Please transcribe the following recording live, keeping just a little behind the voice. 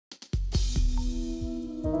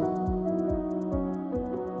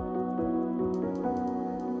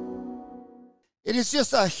It is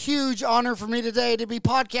just a huge honor for me today to be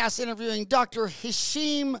podcast interviewing Dr.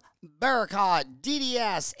 Hisham Barakat,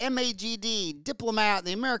 DDS, MAGD, diplomat,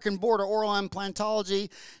 the American Board of Oral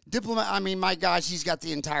Implantology, diplomat. I mean, my gosh, he's got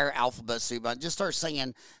the entire alphabet soup. Just start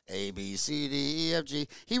singing A, B, C, D, E, F, G.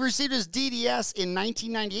 He received his DDS in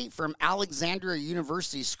 1998 from Alexandria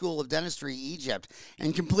University School of Dentistry, Egypt,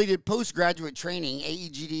 and completed postgraduate training,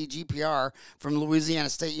 AEGD, GPR, from Louisiana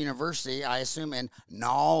State University, I assume in New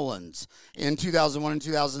Orleans, in 2001 and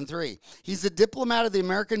 2003. He's a diplomat of the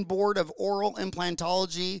American Board of Oral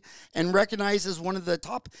Implantology and recognized as one of the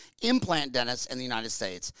top implant dentists in the United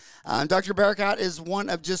States. Dr. Barakat is one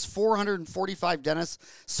of just 445 dentists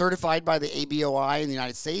certified by the ABOI in the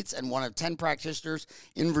United States and one of 10 practitioners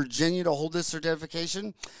in Virginia to hold this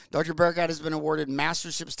certification. Dr. Barakat has been awarded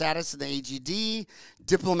mastership status in the AGD,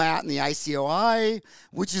 diplomat in the ICOI,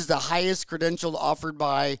 which is the highest credential offered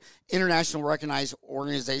by international recognized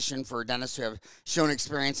organization for dentists who have shown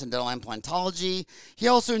experience in dental implantology. He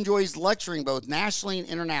also enjoys lecturing both nationally and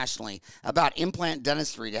internationally about implant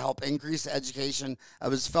dentistry to help increase the education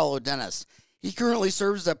of his fellow dentists. He currently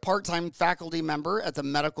serves as a part-time faculty member at the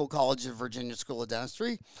Medical College of Virginia School of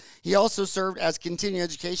Dentistry. He also served as continuing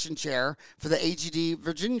education chair for the AGD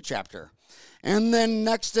Virginia chapter. And then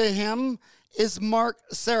next to him is Mark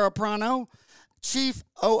Censoprano, Chief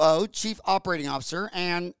OO, Chief Operating Officer,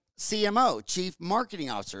 and CMO, Chief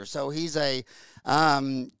Marketing Officer. So he's a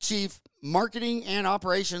Chief Marketing and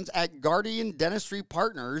Operations at Guardian Dentistry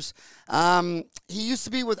Partners. He used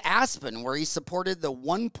to be with Aspen, where he supported the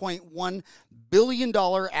 $1.1 billion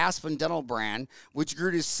Aspen Dental brand, which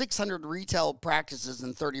grew to 600 retail practices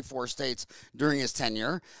in 34 states during his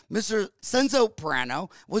tenure. Mr.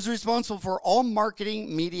 Censoprano was responsible for all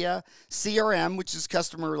marketing, media, CRM, which is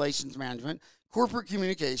customer relations management, corporate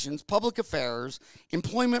communications, public affairs,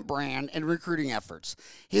 employment brand, and recruiting efforts.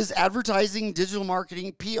 His advertising, digital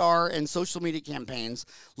marketing, PR, and social media campaigns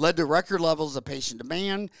led to record levels of patient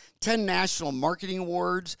demand, 10 national marketing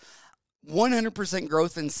awards, 100%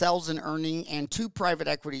 growth in sales and earning, and 2 private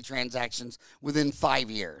equity transactions within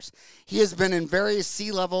 5 years. He has been in various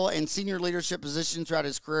C-level and senior leadership positions throughout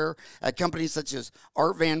his career at companies such as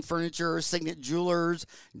Art Van Furniture, Signet Jewelers,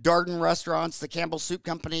 Darden Restaurants, the Campbell Soup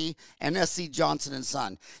Company, and S.C. Johnson &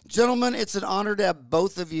 Son. Gentlemen, it's an honor to have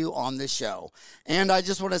both of you on this show. And I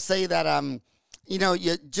just want to say that, you know,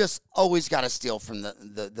 you just always got to steal from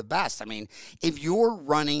the best. I mean, if you're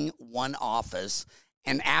running one office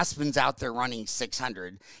and Aspen's out there running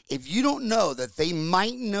 600, if you don't know that they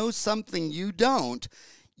might know something you don't,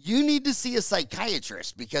 you need to see a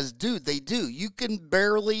psychiatrist because, dude, they do. You can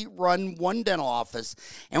barely run one dental office.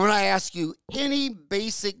 And when I ask you any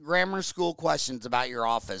basic grammar school questions about your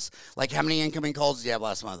office, like how many incoming calls did you have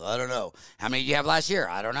last month? I don't know. How many did you have last year?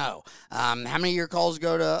 I don't know. How many of your calls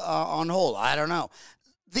go to on hold? I don't know.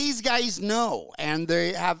 These guys know, and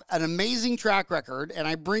they have an amazing track record, and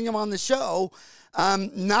I bring them on the show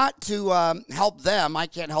not to help them. I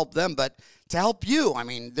can't help them, but to help you. I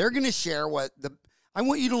mean, they're going to share I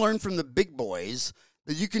want you to learn from the big boys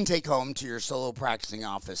that you can take home to your solo practicing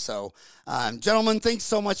office. So, gentlemen, thanks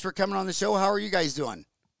so much for coming on the show. How are you guys doing?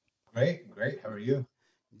 Great. How are you?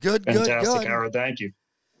 Good. Fantastic, Howard. Thank you.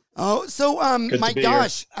 Oh, so, my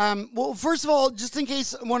gosh. Well, first of all, just in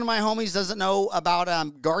case one of my homies doesn't know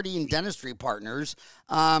about Guardian Dentistry Partners,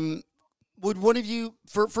 would one of you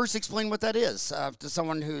first explain what that is to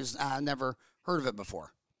someone who's never heard of it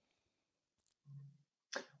before?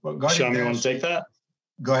 Well, Hisham, you want to take that?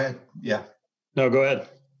 Go ahead. Yeah. No, go ahead.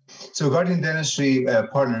 So Guardian Dentistry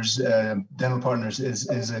Partners, Dental Partners is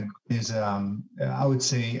I would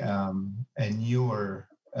say a newer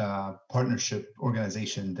partnership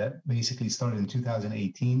organization that basically started in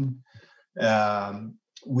 2018.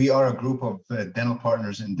 We are a group of dental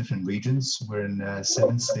partners in different regions. We're in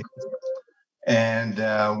 7 states.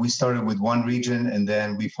 And we started with one region, and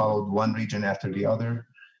then we followed one region after the other.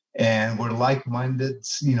 And we're like-minded,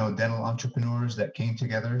 dental entrepreneurs that came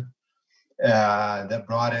together, that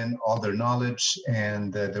brought in all their knowledge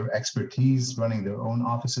and their expertise running their own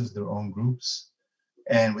offices, their own groups.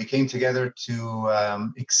 And we came together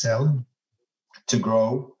to excel, to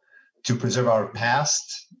grow, to preserve our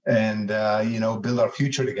past, and build our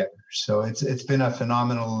future together. So it's been a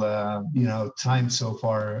phenomenal time so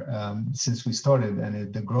far since we started,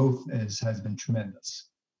 and the growth has been tremendous.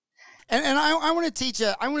 And I want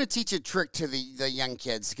to teach a trick to the young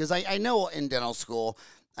kids, because I know in dental school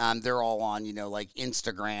They're all on, like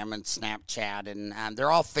Instagram and Snapchat, and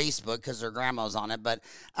they're all Facebook because their grandma's on it. But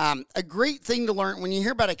a great thing to learn when you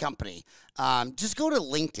hear about a company, just go to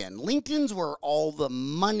LinkedIn. LinkedIn's where all the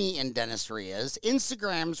money in dentistry is.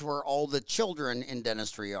 Instagram's where all the children in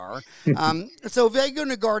dentistry are. So if they go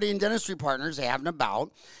to Guardian Dentistry Partners, they have an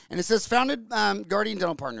about, and it says founded Guardian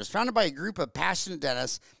Dental Partners, founded by a group of passionate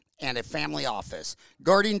dentists and a family office.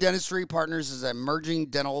 Guardian Dentistry Partners is an emerging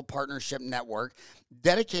dental partnership network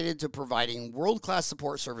dedicated to providing world-class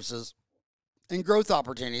support services and growth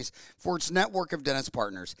opportunities for its network of dentist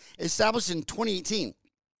partners. Established in 2018,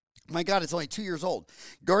 my God, it's only 2 years old.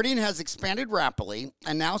 Guardian has expanded rapidly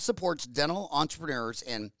and now supports dental entrepreneurs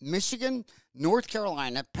in Michigan, North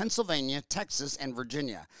Carolina, Pennsylvania, Texas, and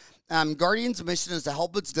Virginia. Guardian's mission is to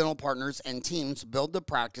help its dental partners and teams build the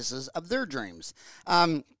practices of their dreams.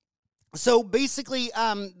 So basically,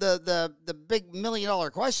 the big $1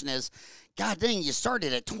 million question is, God dang, you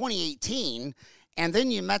started at 2018, and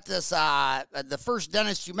then you met this, the first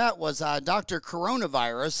dentist you met was Dr.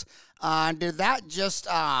 Coronavirus. Did that just,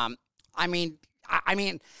 I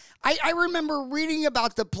remember reading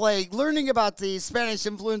about the plague, learning about the Spanish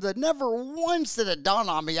influenza. Never once did it dawn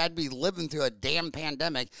on me I'd be living through a damn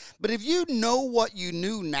pandemic. But if you know what you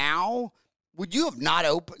knew now, would you have not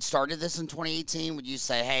started this in 2018? Would you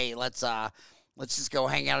say, hey, let's just go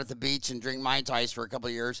hang out at the beach and drink Mai Tais for a couple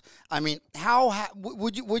of years? I mean, how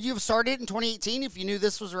would you have started in 2018 if you knew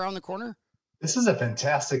this was around the corner? This is a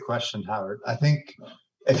fantastic question, Howard. I think,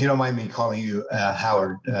 if you don't mind me calling you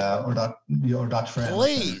Howard or Dr. Fran.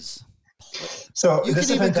 Please. So you this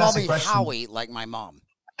can is a even call me question. Howie, like my mom.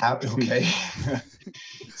 Okay.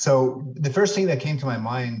 So the first thing that came to my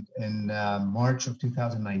mind in March of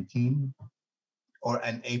 2019, or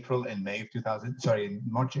in May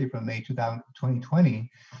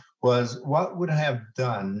 2020, was what would I have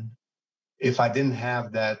done if I didn't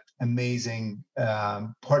have that amazing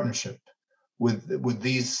partnership with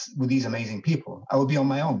these amazing people? I would be on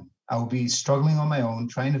my own. I would be struggling on my own,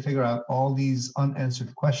 trying to figure out all these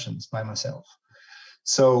unanswered questions by myself.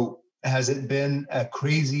 So has it been a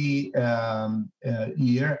crazy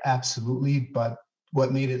year? Absolutely. But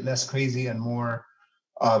what made it less crazy and more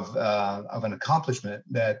of an accomplishment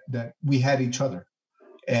that we had each other.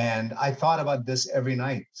 And I thought about this every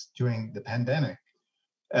night during the pandemic.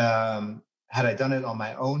 Had I done it on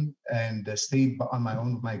my own and stayed on my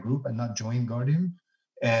own with my group and not joined Guardian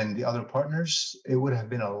and the other partners, it would have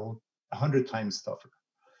been 100 times tougher.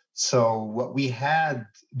 So what we had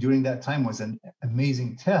during that time was an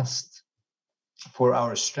amazing test for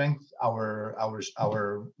our strength, our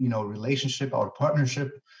relationship, our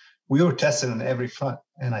partnership. We were tested on every front.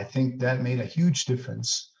 And I think that made a huge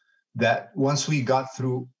difference, that once we got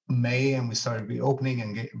through May and we started reopening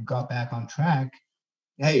and got back on track,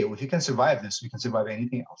 hey, if you can survive this, we can survive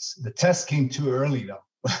anything else. The test came too early, though,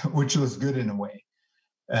 which was good in a way.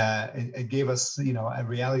 It gave us, a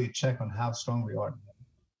reality check on how strong we are.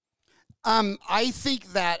 I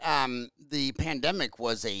think that the pandemic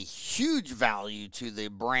was a huge value to the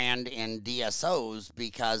brand and DSOs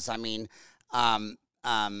because,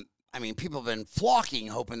 people have been flocking,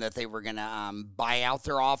 hoping that they were going to buy out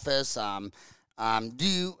their office.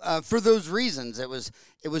 For those reasons, it was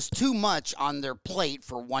too much on their plate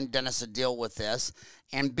for one dentist to deal with this,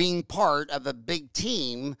 and being part of a big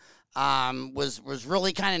team was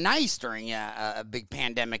really kind of nice during a big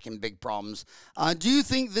pandemic and big problems. Do you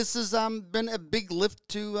think this has been a big lift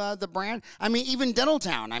to the brand? Even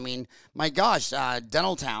Dentaltown. My gosh,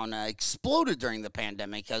 Dentaltown exploded during the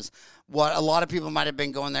pandemic because what a lot of people might have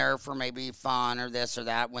been going there for maybe fun or this or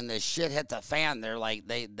that. When the shit hit the fan, they're like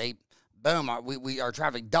they boom, our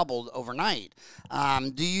traffic doubled overnight.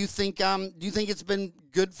 Do you think it's been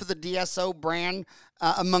good for the DSO brand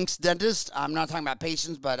amongst dentists? I'm not talking about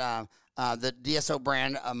patients, but the DSO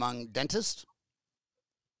brand among dentists.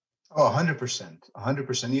 Oh, 100%,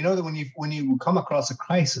 100%. You know that when you come across a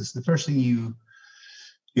crisis, the first thing you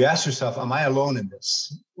ask yourself, am I alone in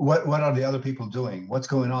this? What are the other people doing? What's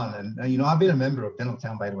going on? And I've been a member of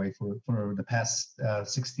Dentaltown, by the way, for the past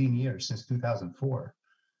 16 years, since 2004.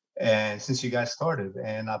 And since you guys started,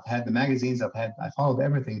 and I've had the magazines, I followed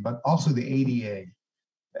everything, but also the ADA.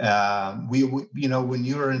 When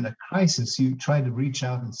you're in a crisis, you try to reach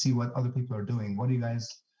out and see what other people are doing.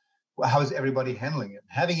 How is everybody handling it?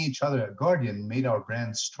 Having each other at Guardian made our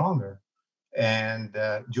brand stronger. And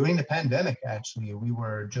during the pandemic, actually, we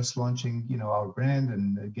were just launching, our brand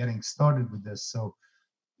and getting started with this. So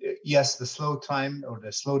yes, the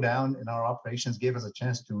slowdown in our operations gave us a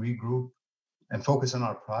chance to regroup and focus on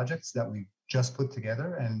our projects that we just put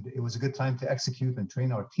together. And it was a good time to execute and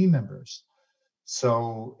train our team members.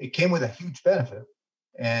 So it came with a huge benefit.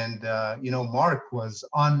 And, Mark was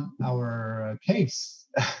on our case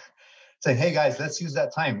saying, hey, guys, let's use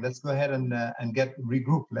that time. Let's go ahead and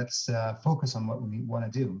regroup. Let's focus on what we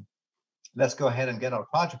want to do. Let's go ahead and get our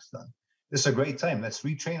projects done. This is a great time. Let's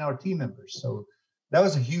retrain our team members. So that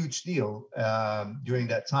was a huge deal during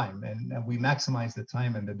that time. And we maximized the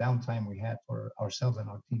time and the downtime we had for ourselves and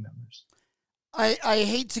our team members. I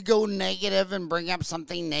hate to go negative and bring up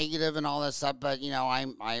something negative and all that stuff, but it's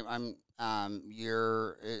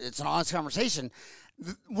an honest conversation.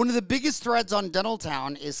 One of the biggest threads on Dental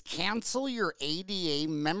Town is cancel your ADA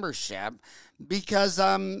membership because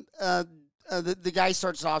the guy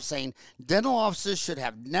starts off saying dental offices should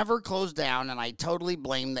have never closed down, and I totally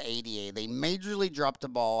blame the ADA. They majorly dropped the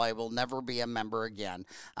ball. I will never be a member again.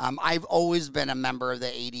 I've always been a member of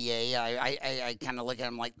the ADA. I kind of look at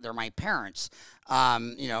them like they're my parents.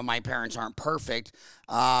 My parents aren't perfect.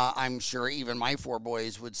 I'm sure even my four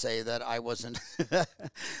boys would say that I wasn't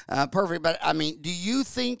perfect. But, I mean, do you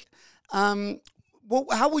think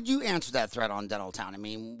how would you answer that threat on Dental Town? I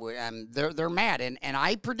mean, they're mad, and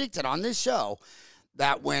I predicted on this show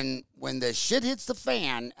that when the shit hits the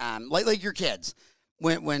fan, like your kids,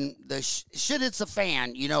 when the shit hits the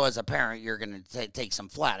fan, as a parent, you're going to take some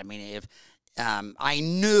flat. I mean, if I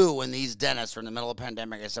knew when these dentists were in the middle of the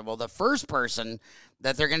pandemic, I said, well, the first person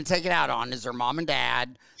that they're going to take it out on is their mom and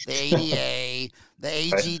dad, the ADA, the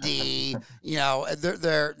AGD.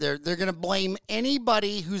 They're going to blame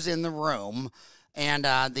anybody who's in the room. And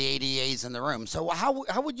the ADA's in the room. So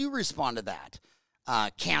how would you respond to that?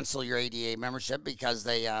 Cancel your ADA membership because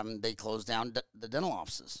they closed down the dental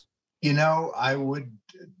offices. I would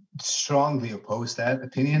strongly oppose that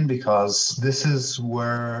opinion because this is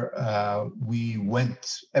where we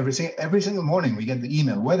went every single morning. We get the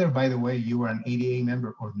email, whether, by the way, you were an ADA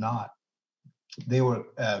member or not. They were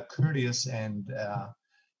courteous and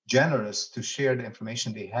generous to share the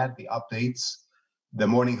information they had, the updates. The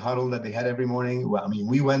morning huddle that they had every morning. Well, I mean,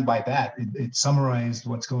 we went by that. It summarized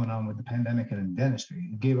what's going on with the pandemic and in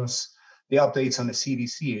dentistry. It gave us the updates on the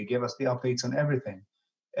CDC. It gave us the updates on everything.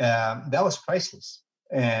 That was priceless.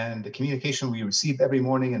 And the communication we received every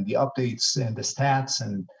morning and the updates and the stats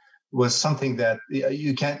and was something that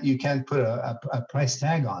you can't put a price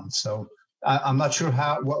tag on. So I'm not sure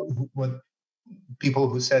what people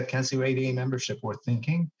who said cancel your ADA membership were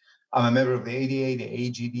thinking. I'm a member of the ADA, the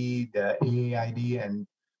AGD, the AAID, and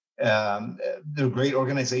they're great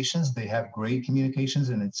organizations. They have great communications,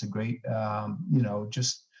 and it's a great,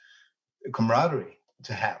 just camaraderie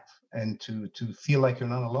to have and to feel like you're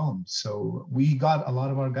not alone. So we got a lot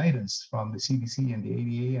of our guidance from the CDC and the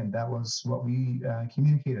ADA, and that was what we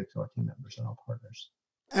communicated to our team members and our partners.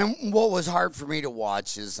 And what was hard for me to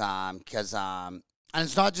watch is because and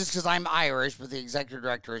it's not just because I'm Irish, but the executive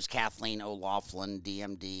director is Kathleen O'Loughlin,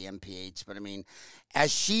 DMD, MPH. But I mean,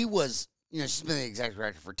 as she was, she's been the executive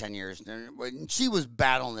director for 10 years. And she was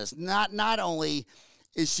battling this. Not only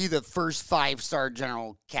is she the first 5-star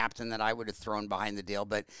general captain that I would have thrown behind the deal,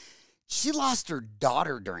 but she lost her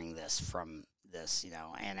daughter during this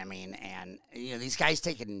And I mean, these guys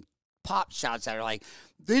taking pop shots at her like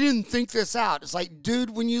they didn't think this out. It's like,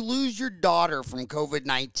 dude, when you lose your daughter from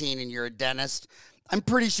COVID-19 and you're a dentist, I'm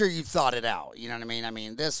pretty sure you've thought it out. You know what I mean? I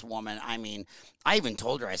mean, this woman, I even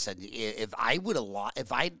told her, I said, if I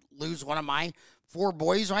lose one of my 4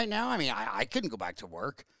 boys right now, I couldn't go back to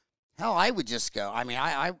work. Hell, I would just go.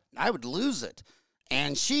 I would lose it.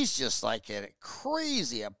 And she's just like a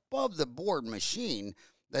crazy above the board machine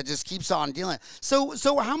that just keeps on dealing.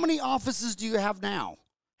 So how many offices do you have now?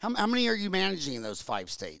 How many are you managing in those 5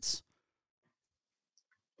 states?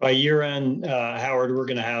 By year end, Howard, we're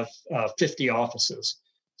going to have 50 offices.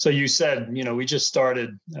 So you said, we just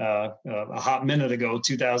started a hot minute ago,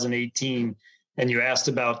 2018, and you asked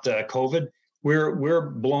about COVID. We're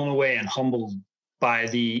blown away and humbled by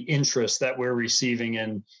the interest that we're receiving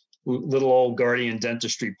in little old Guardian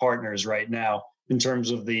Dentistry Partners right now. In terms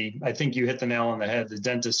of I think you hit the nail on the head. The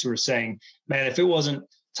dentists who are saying, man, if it wasn't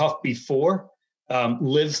tough before.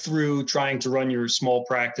 Live through trying to run your small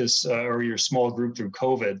practice or your small group through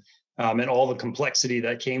COVID and all the complexity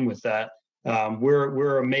that came with that.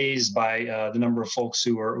 We're amazed by the number of folks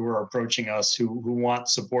who are approaching us who want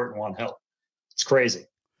support and want help. It's crazy.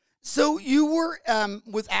 So you were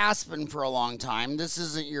with Aspen for a long time. This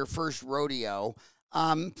isn't your first rodeo.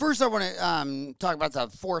 First, I want to talk about the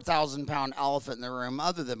 4,000-pound elephant in the room,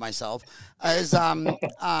 other than myself, is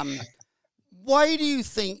why do you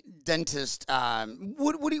think dentists?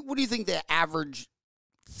 What do you think the average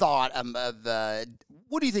thought of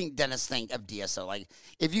what do you think dentists think of DSO? Like,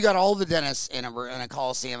 if you got all the dentists in a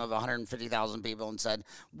coliseum of 150,000 people and said,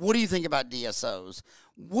 what do you think about DSOs?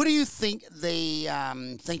 What do you think they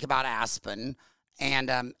think about Aspen?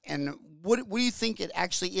 And what do you think it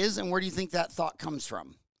actually is, and where do you think that thought comes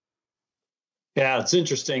from? Yeah, it's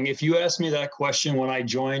interesting. If you asked me that question when I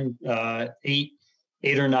joined 8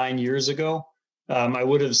 or 9 years ago, I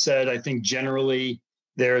would have said, I think generally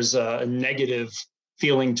there's a negative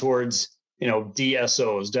feeling towards,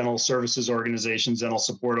 DSOs, dental services organizations, dental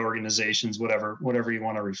support organizations, whatever you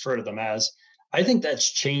want to refer to them as. I think that's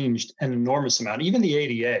changed an enormous amount. Even the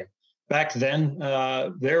ADA. Back then,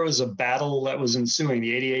 there was a battle that was ensuing.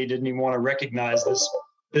 The ADA didn't even want to recognize this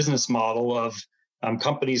business model of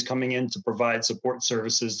companies coming in to provide support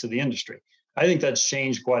services to the industry. I think that's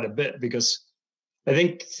changed quite a bit because I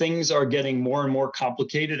think things are getting more and more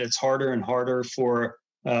complicated. It's harder and harder for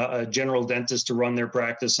a general dentist to run their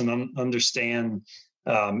practice and understand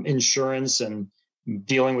insurance and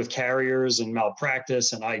dealing with carriers and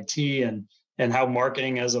malpractice and IT and how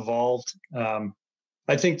marketing has evolved.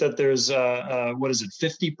 I think that there's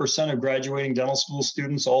 50% of graduating dental school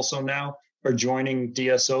students also now are joining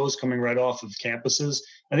DSOs coming right off of campuses.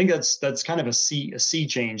 I think that's kind of a sea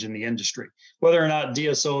change in the industry. Whether or not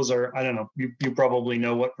DSOs are, I don't know, you probably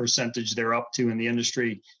know what percentage they're up to in the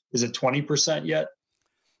industry. Is it 20% yet?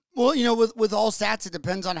 Well, with all stats, it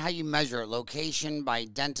depends on how you measure it. Location by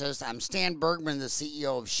dentist. Stan Bergman, the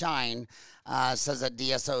CEO of Shine, says that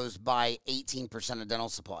DSOs buy 18% of dental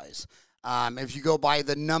supplies. If you go by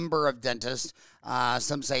the number of dentists,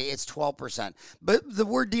 some say it's 12%. But the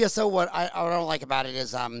word DSO, what I don't like about it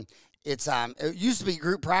is it used to be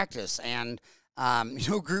group practice, and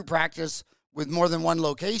group practice with more than one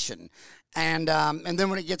location, and then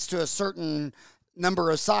when it gets to a certain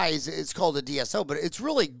number of size, it's called a DSO, but it's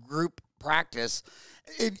really group practice.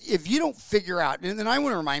 If you don't figure out, and then I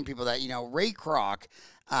want to remind people that Ray Kroc,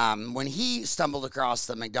 when he stumbled across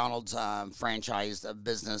the McDonald's franchise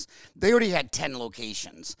business, they already had 10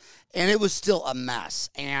 locations, and it was still a mess.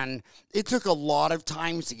 And it took a lot of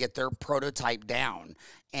times to get their prototype down.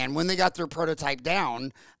 And when they got their prototype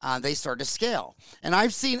down, they started to scale. And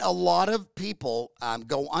I've seen a lot of people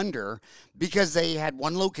go under because they had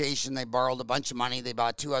one location. They borrowed a bunch of money. They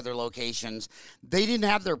bought 2 other locations. They didn't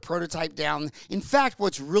have their prototype down. In fact,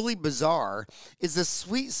 what's really bizarre is the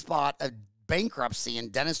sweet spot of bankruptcy in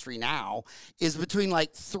dentistry now is between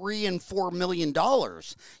like $3 and $4 million.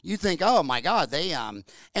 You think, oh my God, they and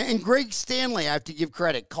Greg Stanley, I have to give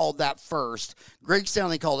credit, called that first. Greg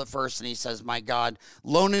Stanley called it first, and he says, my God,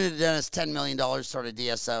 loaning a dentist $10 million toward a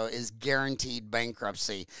DSO is guaranteed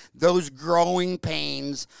bankruptcy. Those growing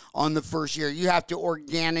pains on the first year, you have to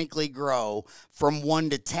organically grow from 1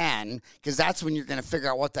 to 10, because that's when you're going to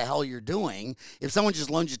figure out what the hell you're doing. If someone just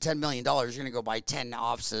loans you $10 million, you're going to go buy 10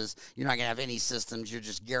 offices. You're not going to have any systems. You're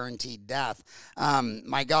just guaranteed death.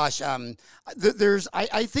 My gosh, I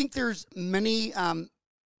think there's many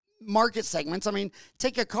market segments. I mean,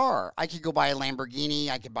 take a car. I could go buy a Lamborghini.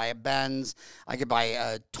 I could buy a Benz. I could buy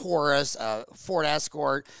a Taurus, a Ford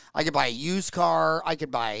Escort. I could buy a used car. I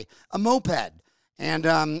could buy a moped. And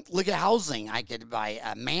look at housing. I could buy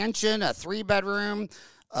a mansion, a 3-bedroom,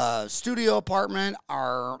 studio apartment,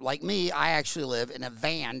 or like me, I actually live in a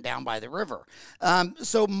van down by the river.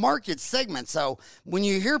 So market segments. So when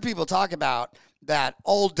you hear people talk about that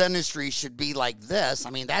all dentistry should be like this,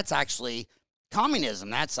 I mean, that's actually communism.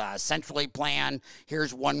 That's centrally planned.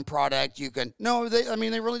 Here's one product. You can, no,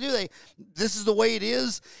 they really do. This is the way it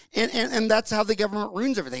is. And that's how the government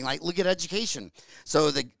ruins everything. Like, look at education. So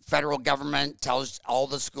the federal government tells all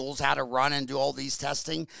the schools how to run and do all these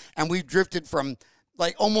testing. And we've drifted from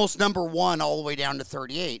like almost number 1 all the way down to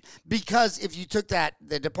 38. Because if you took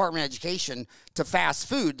the Department of Education to fast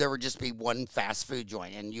food, there would just be one fast food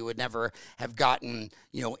joint, and you would never have gotten,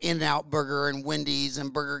 In-N-Out Burger and Wendy's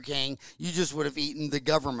and Burger King. You just would have eaten the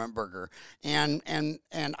government burger. And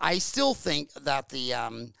I still think that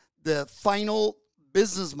the final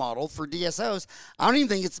business model for DSOs, I don't even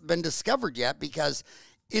think it's been discovered yet, because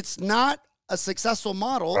it's not a successful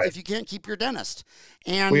model if you can't keep your dentist.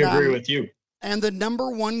 And we agree with you. And the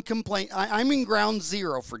number one complaint, I'm in ground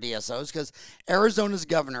zero for DSOs, because Arizona's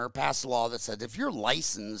governor passed a law that said if you're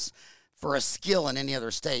licensed for a skill in any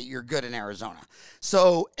other state, you're good in Arizona.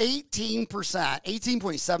 So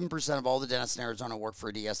 18.7% of all the dentists in Arizona work for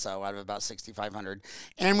a DSO out of about 6,500.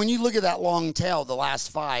 And when you look at that long tail, the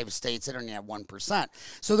last 5 states, they don't even have 1%.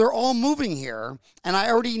 So they're all moving here, and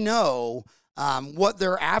I already know what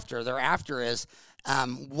they're after. They're after is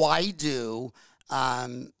why do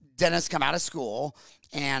dentists come out of school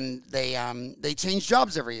and they change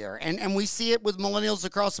jobs every year. And we see it with millennials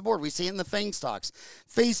across the board. We see it in the FANG stocks.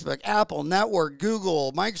 Facebook, Apple, Network,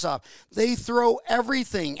 Google, Microsoft, they throw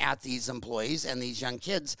everything at these employees and these young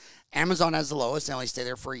kids. Amazon has the lowest. They only stay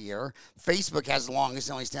there for a year. Facebook has the longest.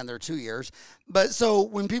 They only stand there 2 years. But so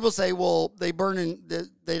when people say, well, they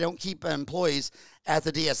don't keep employees at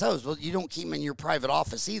the DSOs, well, you don't keep them in your private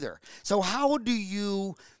office either. So how do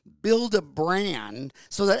you build a brand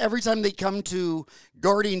so that every time they come to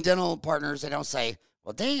Guardian Dental Partners, they don't say,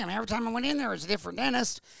 well, damn, every time I went in there, it's a different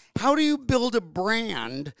dentist. How do you build a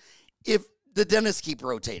brand if the dentists keep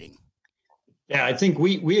rotating? Yeah, I think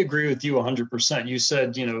we agree with you 100%. You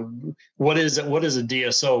said, what is a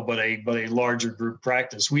DSO but a larger group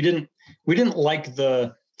practice? We didn't like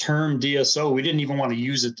the term DSO. We didn't even want to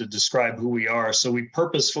use it to describe who we are. So we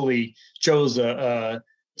purposefully chose a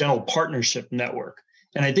dental partnership network.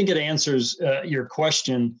 And I think it answers your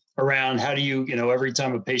question around how do you, every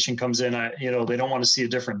time a patient comes in, they don't want to see a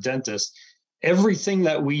different dentist. Everything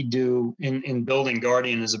that we do in building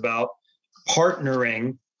Guardian is about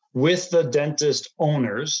partnering with the dentist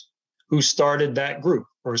owners who started that group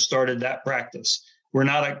or started that practice. We're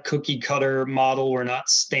not a cookie cutter model. We're not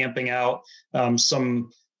stamping out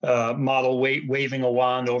some model waving a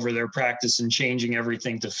wand over their practice and changing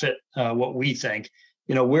everything to fit what we think.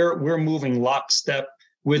 We're moving lockstep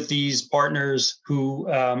with these partners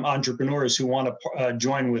entrepreneurs who want to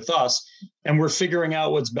join with us, and we're figuring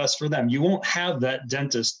out what's best for them. You won't have that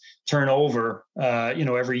dentist turnover,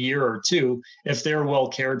 every year or two if they're well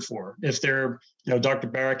cared for. If they're, Dr.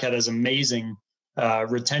 Barakat has amazing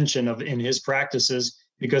retention in his practices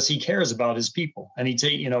because he cares about his people. And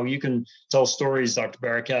you can tell stories, Dr.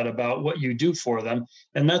 Barakat, about what you do for them.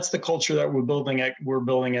 And that's the culture that we're building at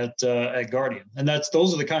Guardian. And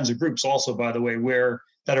those are the kinds of groups also, by the way,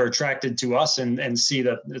 that are attracted to us and see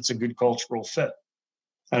that it's a good cultural fit.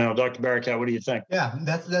 I don't know, Dr. Barakat, what do you think? Yeah,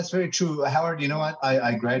 that's very true. Howard, you know what?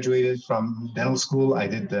 I graduated from dental school. I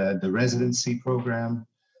did the residency program.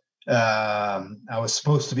 I was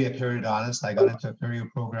supposed to be a periodontist. I got into a perio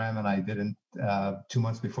program and I didn't. 2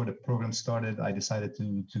 months before the program started, I decided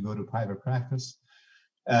to go to private practice.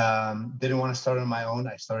 Didn't want to start on my own.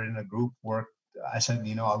 I started in a group work. I said,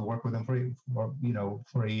 I'll work with them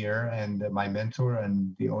for a year. And my mentor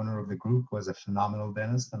and the owner of the group was a phenomenal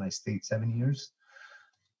dentist, and I stayed 7 years.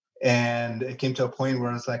 And it came to a point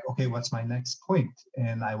where I was like, okay, what's my next point?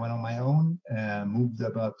 And I went on my own, moved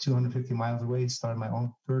about 250 miles away, started my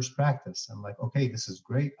own first practice. I'm like, okay, this is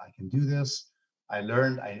great. I can do this. I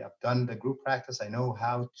learned, I've done the group practice. I know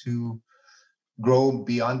how to grow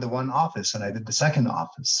beyond the one office. And I did the second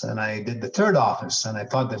office and I did the third office. And I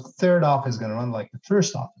thought the third office is going to run like the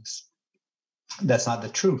first office. That's not the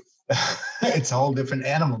truth. It's a whole different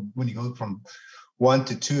animal when you go from 1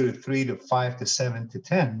 to 2 to 3 to 5 to 7 to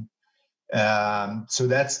 10. So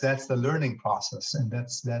that's the learning process, and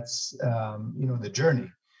that's the journey.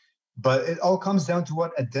 But it all comes down to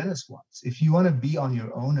what a dentist wants. If you want to be on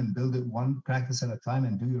your own and build it one practice at a time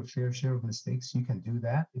and do your fair share of mistakes, you can do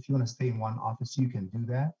that. If you want to stay in one office, you can do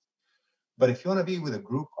that. But if you want to be with a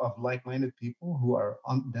group of like-minded people who are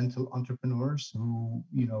dental entrepreneurs who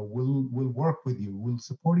will work with you, will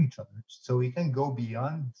support each other, so you can go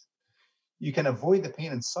beyond. You can avoid the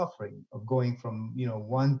pain and suffering of going from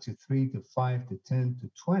 1 to 3 to 5 to 10 to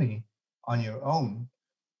 20 on your own.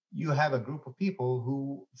 You have a group of people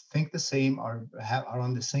who think the same, are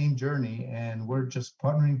on the same journey, and we're just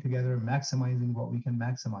partnering together, maximizing what we can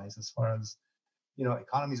maximize as far as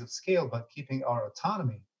economies of scale, but keeping our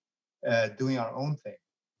autonomy, doing our own thing.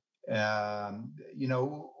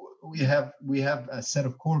 We have a set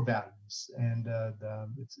of core values, and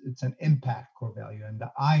it's an impact core value, and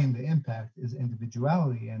the I in the impact is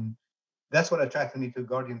individuality, and that's what attracted me to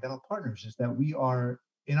Guardian Dental Partners, is that we are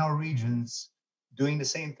in our regions doing the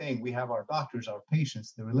same thing. We have our doctors, our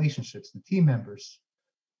patients, the relationships, the team members.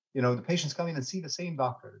 The patients come in and see the same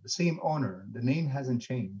doctor, the same owner. The name hasn't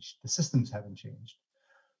changed, the systems haven't changed.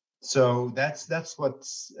 So that's what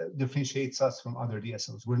differentiates us from other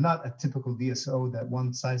DSOs. We're not a typical DSO that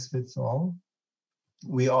one size fits all.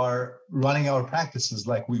 We are running our practices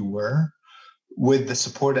like we were, with the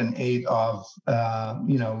support and aid of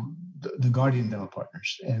the Guardian Dental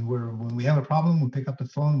Partners. And when we have a problem, we pick up the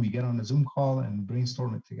phone, we get on a Zoom call and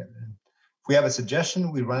brainstorm it together. And if we have a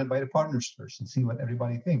suggestion, we run it by the partners first and see what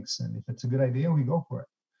everybody thinks. And if it's a good idea, we go for it.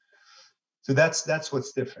 So that's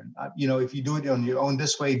what's different. If you do it on your own,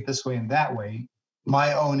 this way, and that way,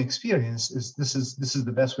 my own experience is this is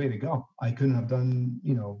the best way to go. I couldn't have done,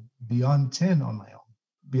 beyond 10 on my own,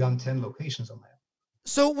 beyond 10 locations on my own.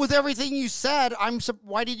 So with everything you said,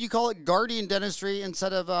 why did you call it Guardian Dentistry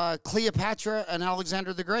instead of Cleopatra and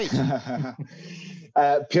Alexander the Great?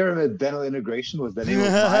 Pyramid Dental Integration was the name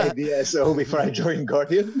of my DSO before I joined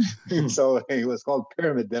Guardian. So it was called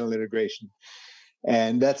Pyramid Dental Integration.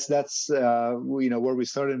 And that's where we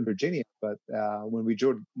started in Virginia. But when we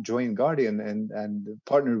joined Guardian and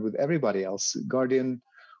partnered with everybody else, Guardian,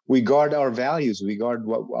 we guard our values, we guard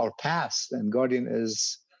our past, and Guardian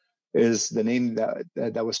is the name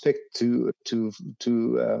that was picked to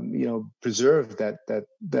preserve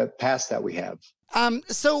that past that we have.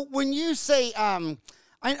 So when you say,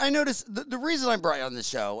 I noticed the reason I brought you on the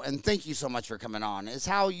show, and thank you so much for coming on, is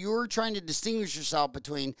how you're trying to distinguish yourself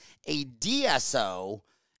between a DSO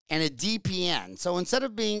and a DPN. So instead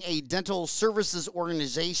of being a dental services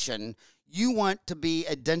organization, you want to be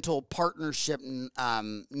a dental partnership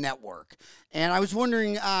network. And I was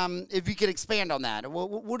wondering if you could expand on that.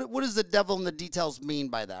 What does the devil in the details mean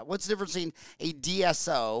by that? What's the difference between a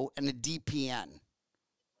DSO and a DPN?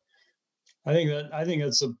 I think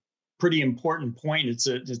that's a pretty important point. It's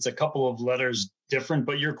a couple of letters different,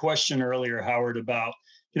 but your question earlier, Howard, about,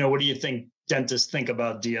 what do you think dentists think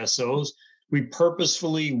about DSOs? We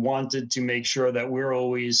purposefully wanted to make sure that we're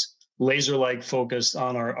always laser-like focused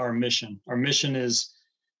on our mission. Our mission is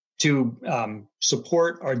to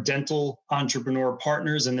support our dental entrepreneur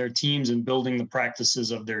partners and their teams in building the practices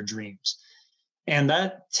of their dreams. And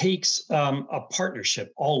that takes a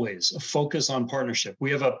partnership, always, a focus on partnership. We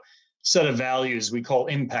have a set of values we call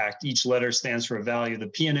impact. Each letter stands for a value. The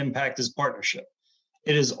P in impact is partnership.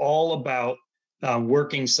 It is all about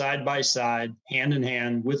working side by side, hand in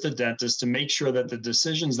hand with the dentist to make sure that the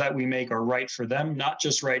decisions that we make are right for them, not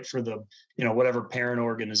just right for the, whatever parent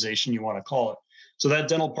organization you want to call it. So that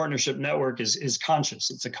dental partnership network is conscious.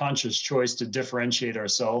 It's a conscious choice to differentiate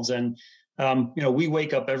ourselves. And, we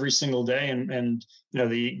wake up every single day and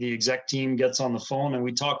the exec team gets on the phone and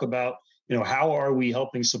we talk about, how are we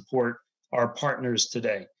helping support our partners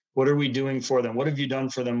today? What are we doing for them? What have you done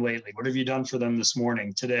for them lately? What have you done for them this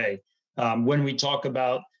morning, today? When we talk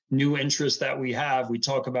about new interests that we have, we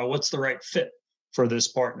talk about what's the right fit for this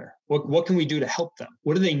partner. What can we do to help them?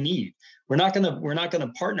 What do they need? We're not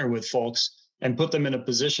gonna partner with folks and put them in a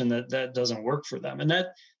position that doesn't work for them. And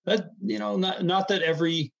that not that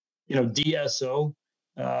every DSO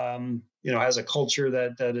has a culture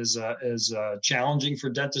that is challenging for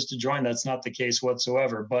dentists to join. That's not the case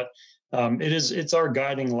whatsoever. But it's our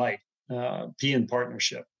guiding light. P in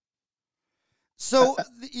partnership. So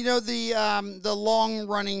the long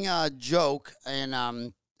running joke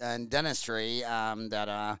in dentistry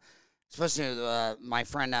that especially my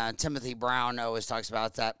friend Timothy Brown always talks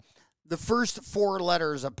about, that the first four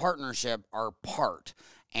letters of partnership are part.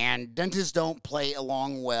 And dentists don't play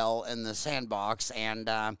along well in the sandbox, and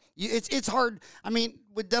it's hard. I mean,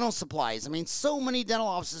 with dental supplies, so many dental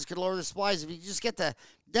offices could lower the supplies if you just get the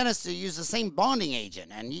dentist to use the same bonding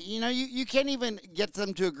agent, and you can't even get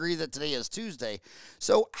them to agree that today is Tuesday.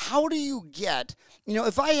 So how do you get,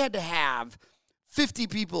 if I had to have 50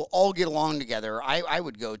 people all get along together, I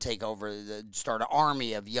would go take over, start an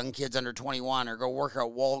army of young kids under 21, or go work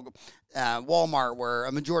at Walmart, where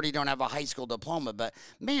a majority don't have a high school diploma. But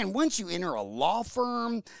man, once you enter a law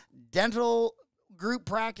firm, dental group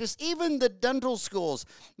practice, even the dental schools,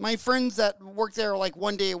 my friends that work there like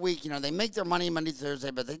one day a week, they make their money Monday,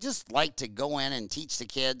 Thursday, but they just like to go in and teach the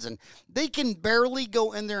kids, and they can barely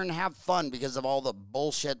go in there and have fun because of all the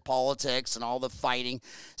bullshit politics and all the fighting.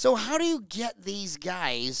 So how do you get these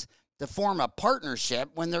guys to form a partnership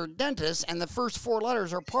when they're dentists and the first four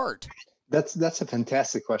letters are part? That's a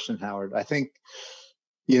fantastic question, Howard. I think,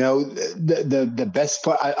 the best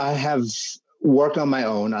part, I have worked on my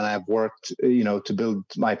own, and I've worked, to build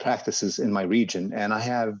my practices in my region. And I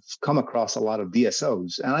have come across a lot of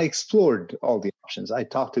DSOs, and I explored all the options. I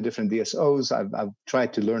talked to different DSOs. I've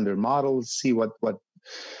tried to learn their models, see what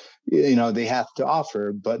they have to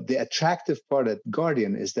offer. But the attractive part at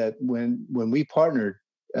Guardian is that when we partnered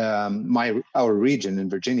our region in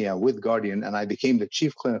Virginia with Guardian, and I became the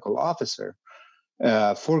chief clinical officer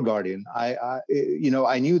for Guardian, I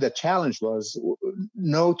knew the challenge was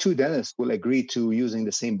no two dentists will agree to using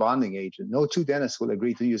the same bonding agent. No two dentists will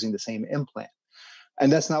agree to using the same implant. And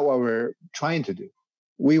that's not what we're trying to do.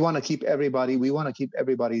 We want to keep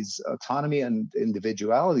everybody's autonomy and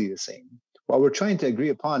individuality the same. What we're trying to agree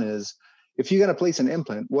upon is, if you're going to place an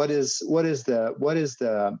implant, what is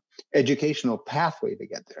the educational pathway to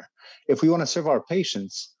get there? If we want to serve our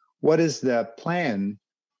patients, what is the plan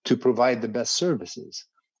to provide the best services?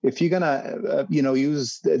 If you're going to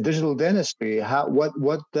use digital dentistry, what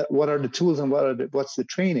are the tools and what's the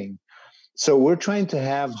training? So we're trying to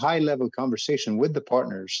have high-level conversation with the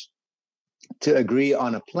partners to agree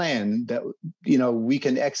on a plan that, we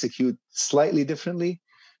can execute slightly differently,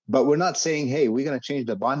 but we're not saying, hey, we're going to change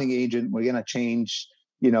the bonding agent. We're going to change,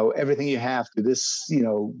 everything you have to this,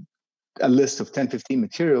 a list of 10, 15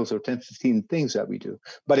 materials or 10, 15 things that we do.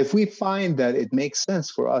 But if we find that it makes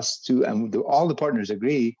sense for us to, and all the partners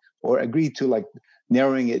agree to like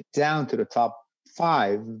narrowing it down to the top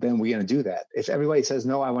 5, then we're going to do that. If everybody says,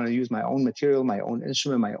 no, I want to use my own material, my own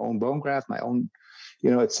instrument, my own bone graft, my own,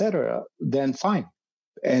 et cetera, then fine.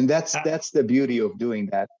 And that's the beauty of doing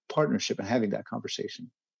that partnership and having that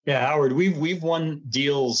conversation. Yeah, Howard, we've won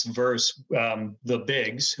deals versus the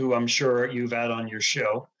bigs, who I'm sure you've had on your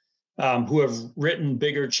show, who have written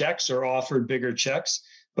bigger checks or offered bigger checks.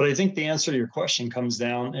 But I think the answer to your question comes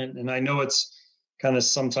down, and I know it's kind of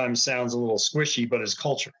sometimes sounds a little squishy, but it's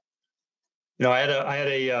culture. I had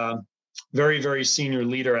a very, very senior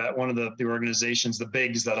leader at one of the organizations, the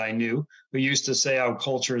bigs that I knew, who used to say how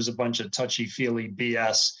culture is a bunch of touchy-feely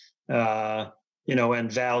BS,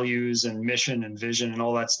 and values and mission and vision and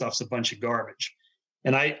all that stuff's a bunch of garbage.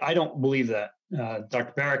 And I don't believe that.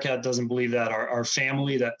 Dr. Barakat doesn't believe that. Our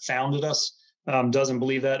family that founded us doesn't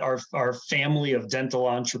believe that. Our family of dental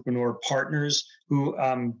entrepreneur partners who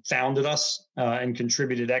founded us and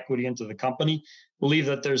contributed equity into the company believe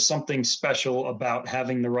that there's something special about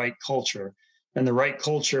having the right culture. And the right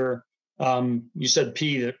culture, you said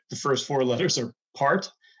P, that the first 4 letters are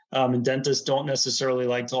part, and dentists don't necessarily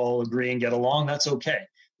like to all agree and get along. That's okay.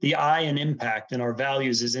 The I in impact and our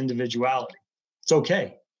values is individuality. It's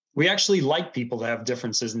okay. We actually like people to have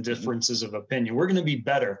differences and differences of opinion. We're going to be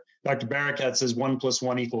better. Dr. Barakat says 1 +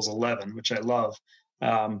 1 = 11, which I love.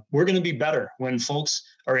 We're going to be better when folks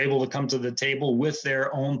are able to come to the table with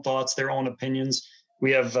their own thoughts, their own opinions.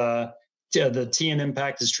 We have the T in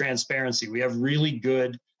impact is transparency. We have really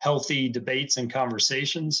good, healthy debates and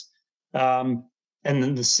conversations. And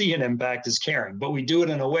then the C in impact is caring, but we do it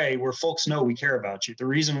in a way where folks know we care about you. The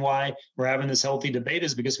reason why we're having this healthy debate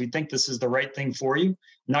is because we think this is the right thing for you. I'm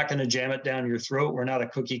not going to jam it down your throat. We're not a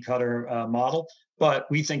cookie cutter model, but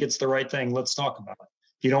we think it's the right thing. Let's talk about it.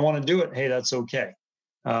 If you don't want to do it, hey, that's okay.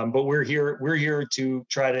 But we're here to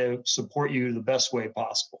try to support you the best way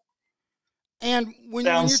possible. And when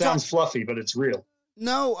sounds fluffy, but it's real.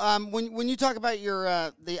 No, when you talk about your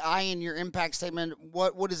the I in your impact statement,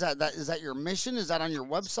 what is that? Is that your mission? Is that on your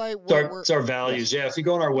website? It's our values. Yeah, if you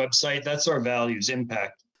go on our website, that's our values,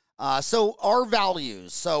 impact. So our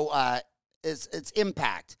values. So it's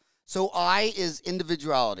impact. So I is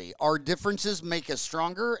individuality. Our differences make us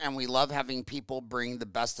stronger, and we love having people bring the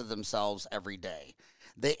best of themselves every day.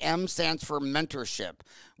 The M stands for mentorship.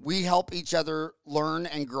 We help each other learn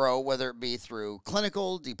and grow, whether it be through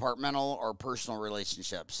clinical, departmental, or personal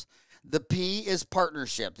relationships. The P is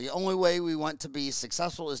partnership. The only way we want to be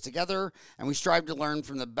successful is together, and we strive to learn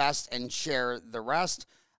from the best and share the rest,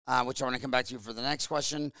 which I want to come back to for the next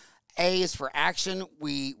question. A is for action.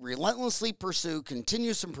 We relentlessly pursue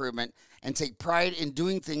continuous improvement and take pride in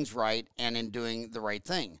doing things right and in doing the right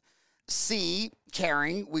thing. C,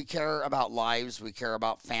 caring. We care about lives. We care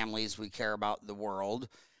about families. We care about the world.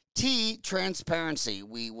 T, transparency.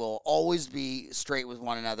 We will always be straight with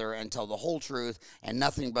one another and tell the whole truth and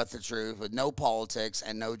nothing but the truth, with no politics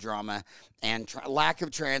and no drama. And lack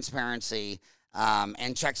of transparency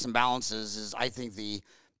and checks and balances is, I think, the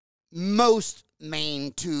most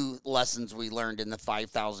main 2 lessons we learned in the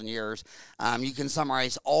 5,000 years. You can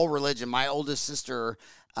summarize all religion. My oldest sister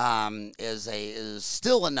is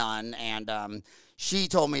still a nun, and she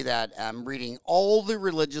told me that reading all the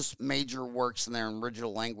religious major works in their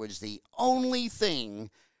original language, the only thing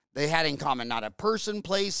they had in common, not a person,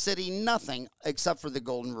 place, city, nothing, except for the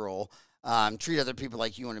golden rule, treat other people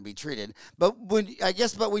like you want to be treated. But when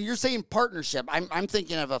you're saying partnership, I'm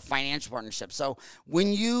thinking of a financial partnership. So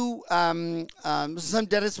when you some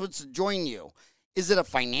dentists would join you, is it a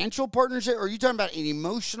financial partnership, or are you talking about an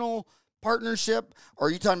emotional partnership, or are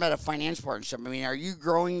you talking about a financial partnership? I mean, are you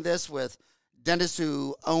growing this with dentists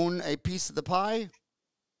who own a piece of the pie?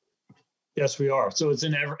 Yes, we are. So it's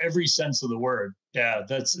in every sense of the word. Yeah,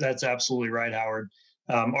 that's absolutely right, Howard.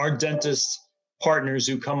 Our dentist partners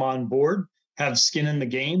who come on board have skin in the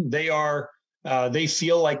game. They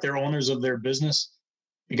feel like they're owners of their business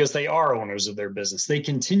because they are owners of their business. They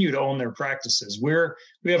continue to own their practices.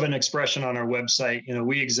 We have an expression on our website.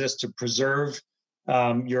 We exist to preserve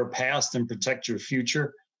your past and protect your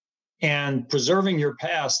future. And preserving your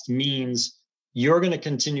past means you're going to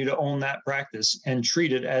continue to own that practice and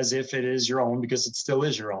treat it as if it is your own, because it still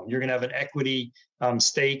is your own. You're going to have an equity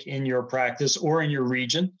stake in your practice or in your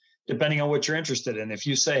region, depending on what you're interested in. If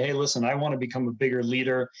you say, hey, listen, I want to become a bigger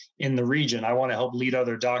leader in the region, I want to help lead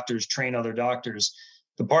other doctors, train other doctors,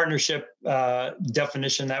 the partnership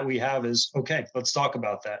definition that we have is, okay, let's talk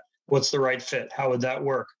about that. What's the right fit? How would that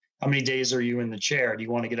work? How many days are you in the chair? Do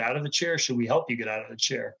you want to get out of the chair? Should we help you get out of the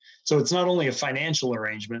chair? So it's not only a financial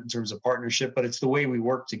arrangement in terms of partnership, but it's the way we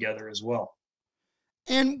work together as well.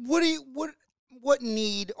 And what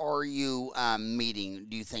need are you meeting,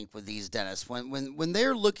 do you think, with these dentists when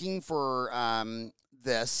they're looking for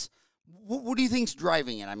this? What do you think's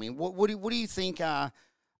driving it? I mean, what do you think?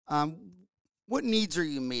 What needs are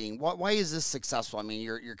you meeting? Why is this successful? I mean,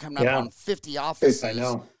 you're coming up on 50 offices. I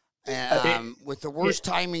know. And, with the worst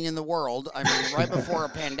timing in the world. I mean, right before a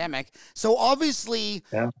pandemic. So obviously,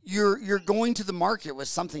 you're going to the market with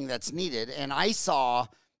something that's needed. And I saw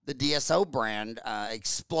the DSO brand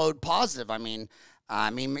explode positive. I mean,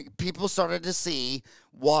 people started to see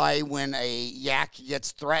why when a yak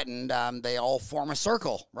gets threatened, they all form a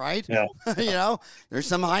circle, right? Yeah. There's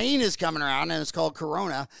some hyenas coming around, and it's called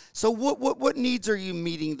Corona. So what needs are you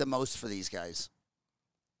meeting the most for these guys?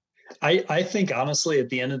 I think, honestly, at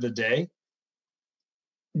the end of the day,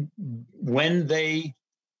 when they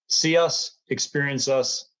see us, experience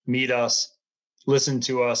us, meet us, listen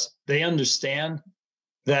to us, they understand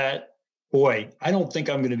that, boy, I don't think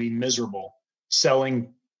I'm going to be miserable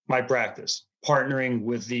selling my practice, partnering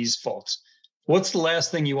with these folks. What's the last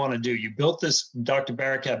thing you want to do? You built this, Dr.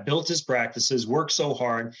 Barakat built his practices, worked so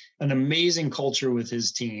hard, an amazing culture with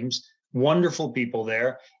his teams, wonderful people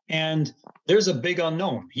there. And there's a big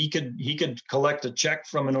unknown. He could collect a check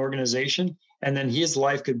from an organization, and then his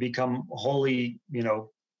life could become wholly,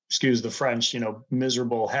 excuse the French,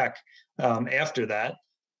 miserable heck after that.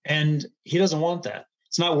 And he doesn't want that.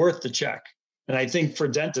 It's not worth the check. And I think for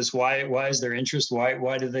dentists, why is there interest?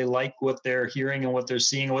 Why do they like what they're hearing and what they're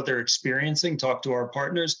seeing and what they're experiencing? Talk to our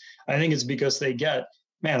partners. I think it's because they get,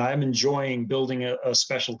 man, I'm enjoying building a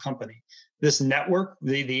special company. This network,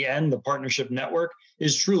 the partnership network,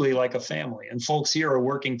 is truly like a family. And folks here are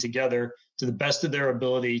working together to the best of their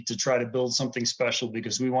ability to try to build something special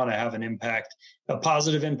because we want to have an impact, a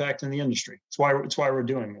positive impact in the industry. It's why we're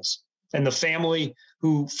doing this. And the family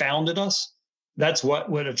who founded us, that's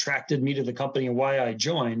what attracted me to the company and why I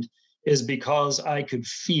joined, is because I could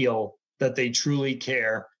feel that they truly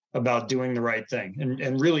care about doing the right thing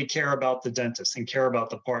and really care about the dentist and care about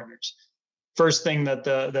the partners. First thing that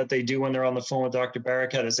they do when they're on the phone with Dr.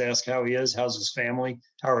 Barakat is ask how he is, how's his family,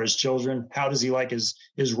 how are his children, how does he like his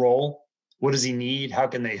role, what does he need, how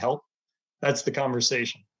can they help? That's the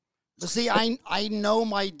conversation. Well, see, I know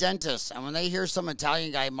my dentist, and when they hear some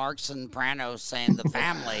Italian guy, Mark Censoprano, saying the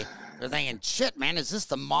family, they're thinking, shit, man, is this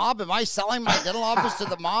the mob? Am I selling my dental office to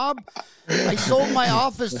the mob? I sold my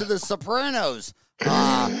office to the Sopranos.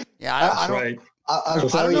 I don't. Right. I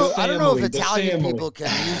don't know if Italian people can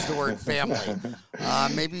use the word family.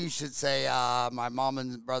 Maybe you should say my mom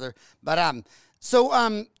and brother. But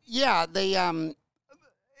they.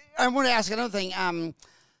 I want to ask another thing.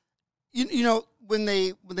 When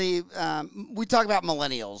we talk about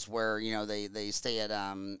millennials, where they stay at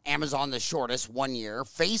Amazon the shortest 1 year,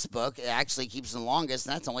 Facebook actually keeps them the longest,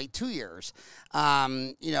 and that's only 2 years.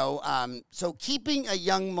 So keeping a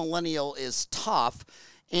young millennial is tough.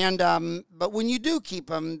 And but when you do keep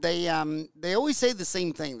them, they always say the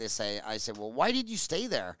same thing. I say, well, why did you stay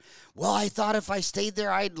there? Well, I thought if I stayed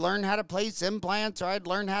there, I'd learn how to place implants, or I'd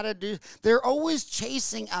learn how to do. They're always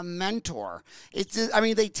chasing a mentor.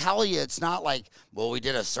 They tell you it's not like, well, we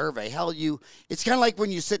did a survey. Hell, it's kind of like when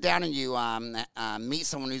you sit down and you meet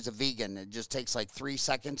someone who's a vegan. It just takes like 3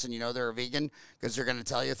 seconds, and they're a vegan because they're going to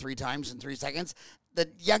tell you 3 times in 3 seconds. The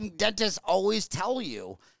young dentists always tell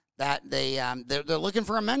you that they're looking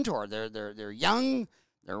for a mentor. They're young,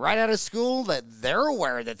 they're right out of school, that they're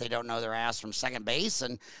aware that they don't know their ass from second base,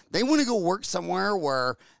 and they want to go work somewhere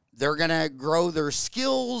where they're gonna grow their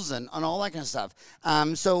skills and all that kind of stuff.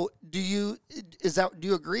 So do you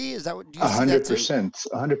agree? Is that what do you 100%?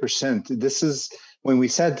 100%. This is when we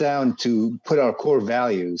sat down to put our core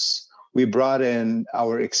values. We brought in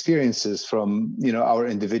our experiences from our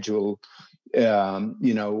individual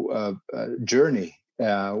journey.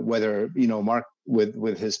 Whether Mark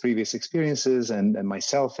with his previous experiences and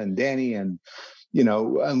myself and Danny and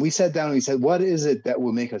we sat down and we said, what is it that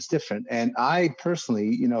will make us different? And I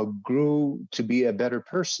personally grew to be a better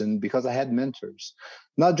person because I had mentors,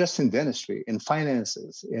 not just in dentistry, in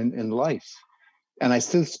finances, in life, and I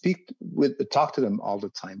still talk to them all the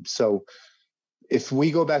time. So if we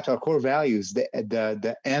go back to our core values,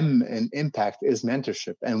 the M in impact is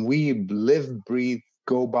mentorship, and we live, breathe,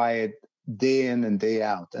 go by it day in and day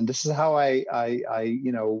out. And this is how I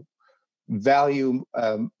value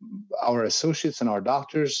our associates and our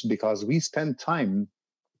doctors because we spend time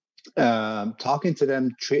talking to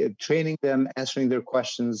them, training them, answering their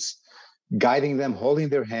questions, guiding them, holding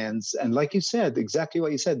their hands. And like you said, exactly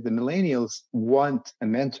what you said, the millennials want a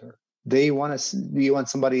mentor. You want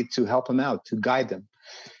somebody to help them out, to guide them.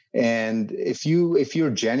 And if you're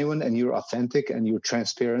genuine and you're authentic and you're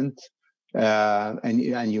transparent,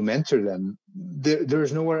 and you mentor them,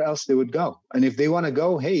 there's nowhere else they would go. And if they want to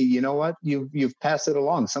go, hey, you know what? You've passed it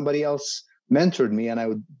along. Somebody else mentored me, and I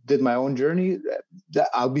did my own journey.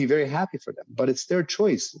 I'll be very happy for them. But it's their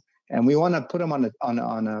choice, and we want to put them on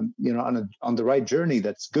the right journey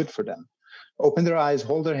that's good for them. Open their eyes,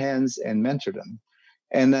 hold their hands, and mentor them,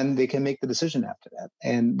 and then they can make the decision after that.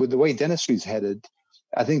 And with the way dentistry is headed,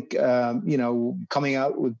 I think, coming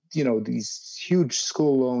out with, these huge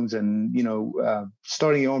school loans and,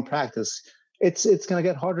 starting your own practice, it's going to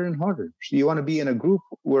get harder and harder. You want to be in a group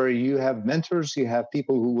where you have mentors, you have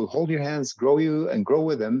people who will hold your hands, grow you and grow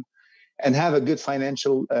with them, and have a good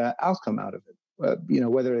financial outcome out of it.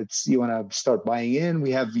 Whether it's you want to start buying in,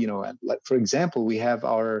 we have, like, for example, we have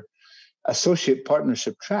our associate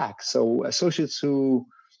partnership track. So associates who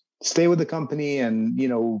stay with the company and,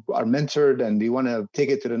 are mentored and they want to take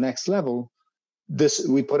it to the next level,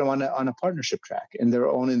 we put them on a partnership track in their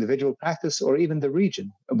own individual practice or even the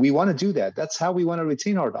region. We want to do that. That's how we want to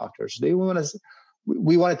retain our doctors. We want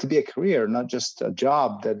it to be a career, not just a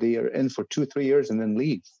job that they are in for 2-3 years and then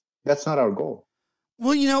leave. That's not our goal.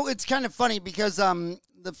 Well, it's kind of funny because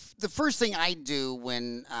the first thing I do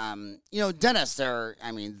when dentists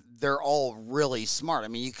they're all really smart. I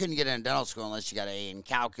mean, you couldn't get into dental school unless you got an A in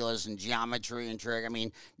calculus and geometry and trig. I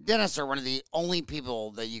mean, dentists are one of the only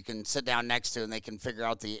people that you can sit down next to and they can figure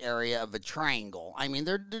out the area of a triangle. I mean,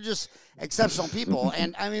 they're just exceptional people,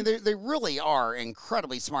 and I mean they really are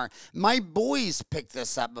incredibly smart. My boys picked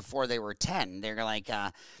this up before they were 10. They're like,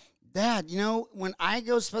 Dad, when I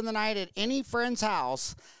go spend the night at any friend's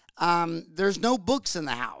house, there's no books in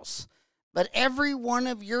the house, but every one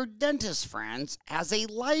of your dentist friends has a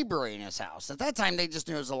library in his house. At that time, they just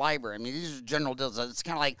knew it was a library. I mean, these are general deals. It's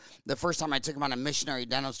kind of like the first time I took him on a missionary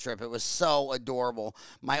dentist trip. It was so adorable.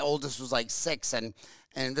 My oldest was like 6, and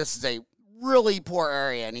this is a really poor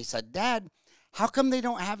area. And he said, Dad, how come they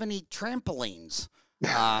don't have any trampolines?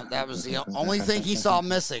 That was the only thing he saw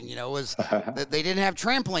missing, was that they didn't have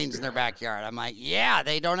trampolines in their backyard. I'm like, yeah,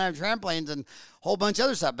 they don't have trampolines and a whole bunch of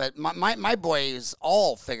other stuff. But my boys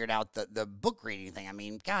all figured out the book reading thing. I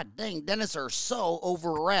mean, God dang, dentists are so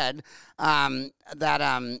overread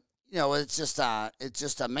that it's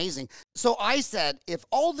just amazing. So I said, if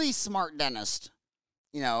all these smart dentists,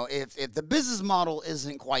 if the business model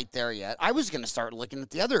isn't quite there yet, I was going to start looking at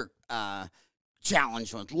the other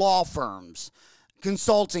challenge ones, law firms,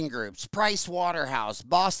 consulting groups, Price Waterhouse,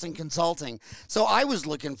 Boston Consulting. So I was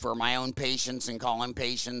looking for my own patients and calling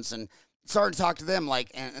patients and started to talk to them,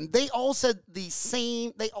 and they all said the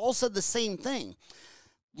same thing.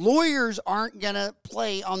 Lawyers aren't going to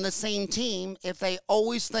play on the same team if they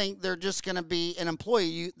always think they're just going to be an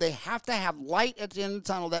employee. They have to have light at the end of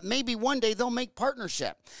the tunnel that maybe one day they'll make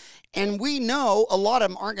partnership. And we know a lot of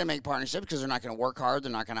them aren't going to make partnership because they're not going to work hard.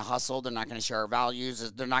 They're not going to hustle. They're not going to share our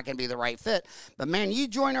values. They're not going to be the right fit. But, man, you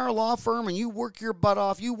join our law firm and you work your butt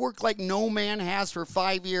off. You work like no man has for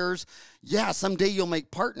 5 years. Yeah, someday you'll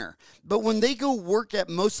make partner. But when they go work at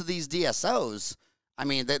most of these DSOs, I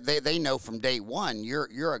mean, they know from day one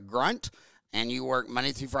you're a grunt, and you work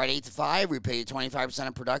Monday through Friday 8 to 5. We pay you 25%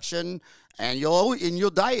 of production, and you'll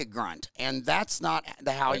die a grunt. And that's not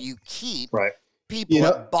how you keep people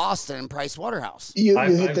at Boston and Price Waterhouse. You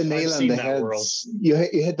hit the nail on the head. You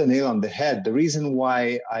hit the nail on the head. The reason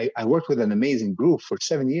why I worked with an amazing group for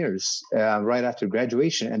 7 years right after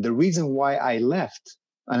graduation, and the reason why I left,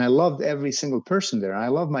 and I loved every single person there, and I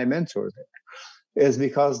love my mentor there, is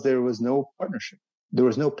because there was no partnership. There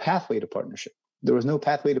was no pathway to partnership. There was no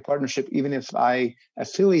pathway to partnership, even if I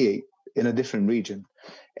affiliate in a different region.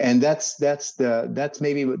 And that's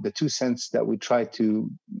maybe the 2 cents that we try to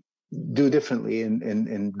do differently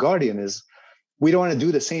in Guardian is we don't want to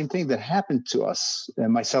do the same thing that happened to us,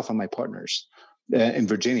 myself and my partners in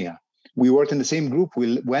Virginia. We worked in the same group.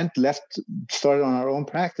 We left, started on our own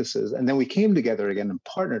practices, and then we came together again and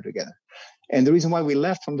partnered together. And the reason why we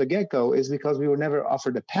left from the get-go is because we were never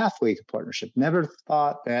offered a pathway to partnership, never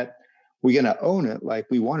thought that we're going to own it like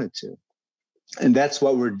we wanted to. And that's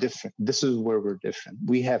what we're different. This is where we're different.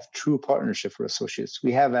 We have true partnership for associates.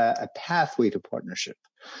 We have a pathway to partnership.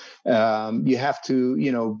 You have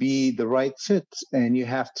to, be the right fit, and you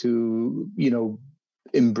have to,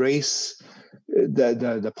 embrace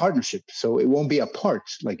the partnership. So it won't be a part,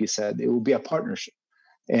 like you said, it will be a partnership.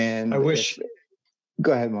 And I wish.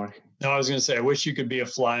 Go ahead, Mark. No, I was going to say, I wish you could be a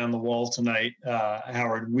fly on the wall tonight,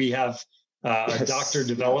 Howard. We have a doctor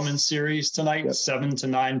development series tonight, 7 to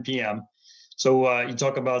 9 p.m. So you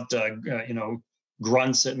talk about,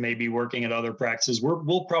 grunts that may be working at other practices.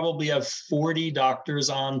 We'll probably have 40 doctors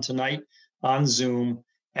on tonight on Zoom,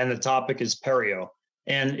 and the topic is perio.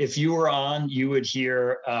 And if you were on, you would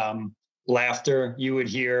hear laughter. You would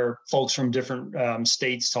hear folks from different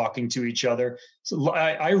states talking to each other. So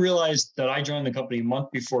I realized that I joined the company a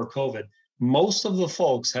month before COVID. Most of the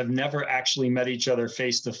folks have never actually met each other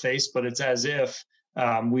face to face, but it's as if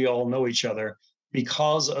we all know each other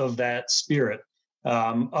because of that spirit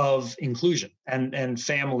of inclusion and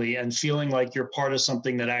family and feeling like you're part of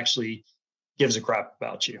something that actually gives a crap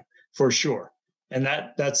about you, for sure. And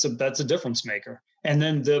that's a difference maker. And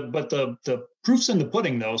then the proof's in the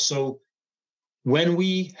pudding, though. So when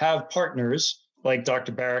we have partners like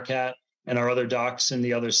Dr. Barakat and our other docs in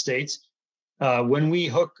the other states, when we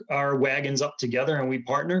hook our wagons up together and we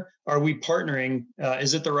partner, are we partnering?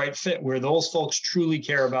 Is it the right fit where those folks truly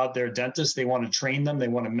care about their dentists? They want to train them. They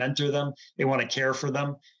want to mentor them. They want to care for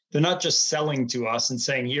them. They're not just selling to us and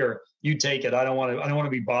saying, "Here, you take it. I don't want to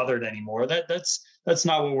be bothered anymore." That's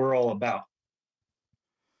not what we're all about.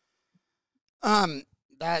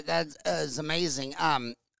 That is amazing.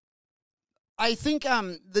 I think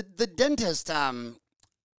the dentist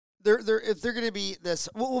they're if they're going to be this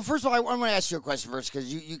well, first of all, I want to ask you a question first,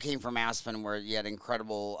 because you came from Aspen, where you had an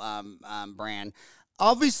incredible brand.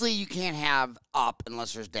 Obviously, you can't have up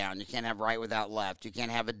unless there's down. You can't have right without left. You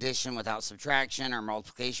can't have addition without subtraction, or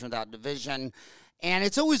multiplication without division. And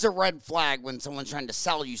it's always a red flag when someone's trying to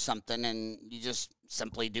sell you something and you just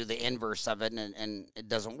simply do the inverse of it, and it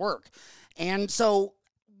doesn't work. And so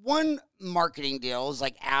one marketing deal is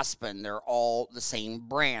like Aspen. They're all the same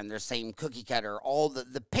brand. They're same cookie cutter. All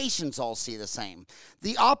the patients all see the same.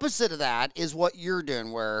 The opposite of that is what you're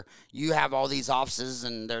doing, where you have all these offices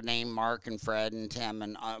and their name, Mark and Fred and Tim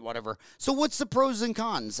and whatever. So what's the pros and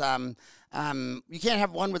cons? You can't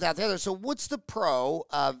have one without the other. So what's the pro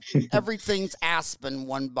of everything's Aspen,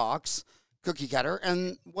 one box, cookie cutter,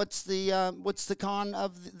 and what's the con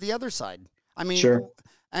of the other side? I mean, sure.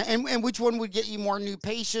 And which one would get you more new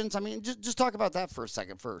patients? I mean, just talk about that for a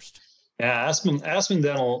second first. Yeah, Aspen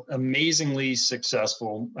Dental, amazingly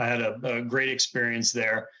successful. I had a great experience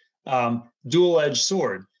there. Dual-edged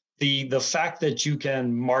sword. The fact that you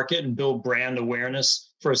can market and build brand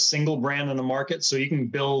awareness for a single brand in the market, so you can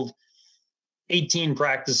build 18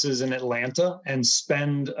 practices in Atlanta and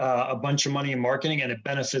spend a bunch of money in marketing, and it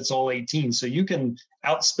benefits all 18. So you can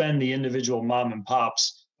outspend the individual mom and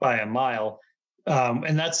pops by a mile.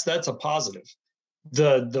 And that's a positive.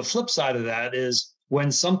 The flip side of that is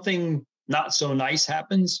when something not so nice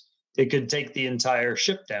happens, it could take the entire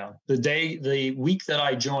ship down. The week that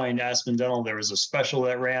I joined Aspen Dental, there was a special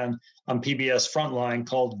that ran on PBS Frontline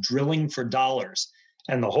called Drilling for Dollars.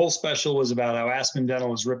 And the whole special was about how Aspen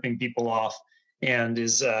Dental is ripping people off and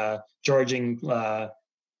is charging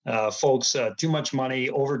folks too much money,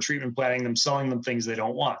 over treatment planning them, selling them things they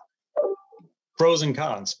don't want. Pros and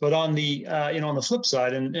cons. But on the on the flip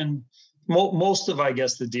side, and most of, I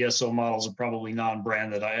guess, the DSO models are probably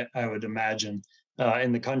non-branded, I would imagine,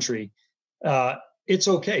 in the country. It's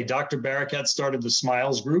okay. Dr. Barakat started the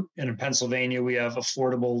Smiles Group, and in Pennsylvania we have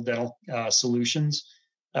Affordable Dental Solutions.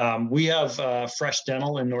 We have Fresh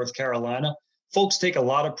Dental in North Carolina. Folks take a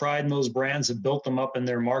lot of pride in those brands, have built them up in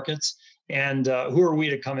their markets. And who are we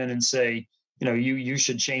to come in and say, you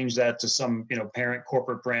should change that to some, parent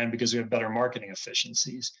corporate brand because we have better marketing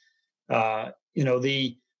efficiencies.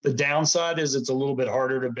 The downside is it's a little bit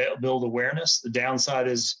harder to build awareness. The downside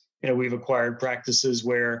is, we've acquired practices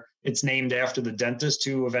where it's named after the dentist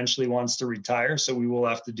who eventually wants to retire. So we will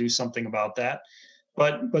have to do something about that.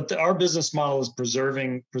 But our business model is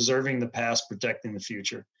preserving the past, protecting the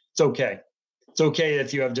future. It's okay. It's okay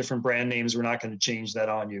if you have different brand names. We're not going to change that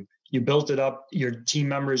on you. You built it up. Your team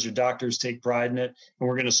members, your doctors take pride in it, and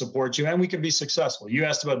we're going to support you. And we can be successful. You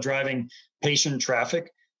asked about driving patient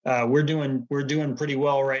traffic. We're doing pretty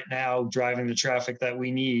well right now, driving the traffic that we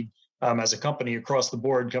need as a company across the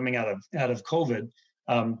board coming out of COVID.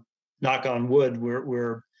 Knock on wood,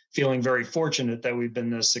 we're feeling very fortunate that we've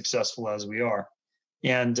been as successful as we are.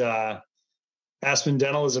 And Aspen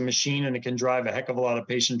Dental is a machine, and it can drive a heck of a lot of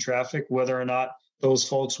patient traffic. Whether or not those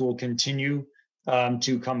folks will continue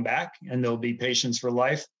to come back and they'll be patients for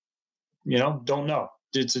life, don't know.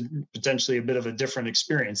 It's potentially a bit of a different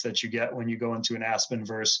experience that you get when you go into an Aspen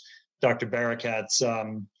versus Dr. Barakat's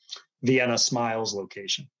Vienna Smiles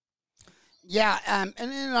location. Yeah, and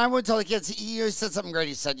I would tell the kids, he said something great.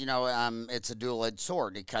 He said, it's a dual-edged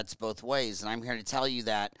sword. It cuts both ways. And I'm here to tell you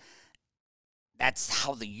that that's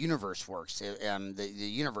how the universe works. The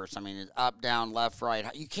universe, I mean, is up, down, left, right.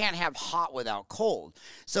 You can't have hot without cold.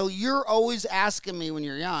 So you're always asking me when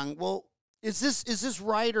you're young, well, is this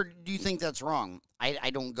right, or do you think that's wrong? I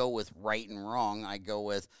don't go with right and wrong. I go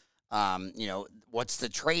with, what's the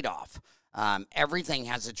trade-off? Everything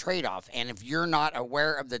has a trade-off, and if you're not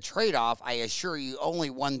aware of the trade-off, I assure you only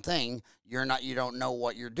one thing, you don't know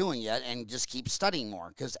what you're doing yet, and just keep studying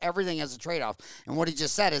more, because everything has a trade-off. And what he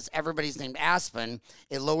just said is everybody's named Aspen.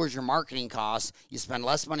 It lowers your marketing costs. You spend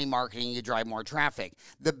less money marketing, you drive more traffic.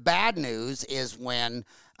 The bad news is when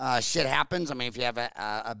shit happens. I mean, if you have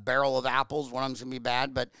a barrel of apples, one of them's going to be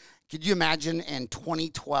bad, but could you imagine in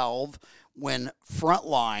 2012 when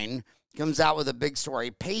Frontline comes out with a big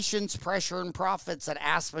story, patience, pressure, and profits at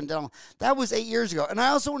Aspen Dental? That was 8 years ago. And I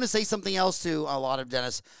also want to say something else to a lot of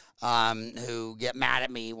dentists who get mad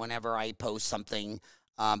at me whenever I post something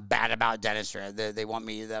bad about dentistry. They want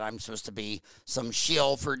me that I'm supposed to be some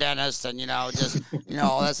shield for dentists and, all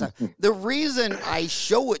that stuff. The reason I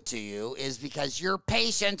show it to you is because your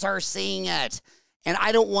patients are seeing it. And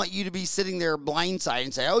I don't want you to be sitting there blindsided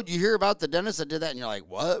and say, oh, did you hear about the dentist that did that? And you're like,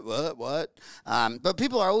 what? But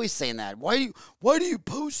people are always saying that. Why do you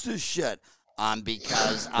post this shit?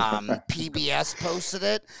 Because PBS posted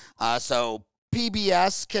it. So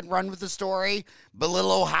PBS can run with the story, but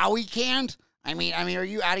little old Howie can't. I mean, are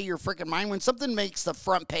you out of your freaking mind? When something makes the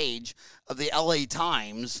front page of the LA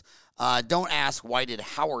Times, don't ask why did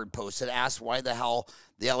Howard post it. Ask why the hell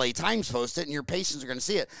the LA Times posted it, and your patients are going to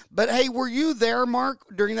see it. But hey, were you there, Mark,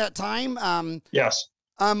 during that time? Yes.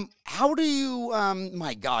 How do you?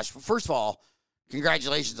 My gosh! First of all,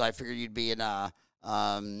 congratulations. I figured you'd be in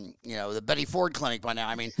the Betty Ford clinic by now.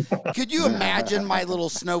 I mean, could you imagine my little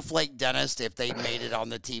snowflake dentist if they made it on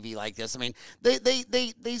the TV like this? I mean,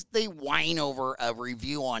 they whine over a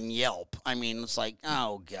review on Yelp. I mean, it's like,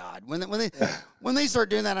 oh God, when they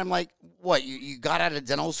start doing that, I'm like, what? You got out of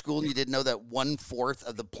dental school and you didn't know that 1/4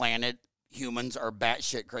 of the planet humans are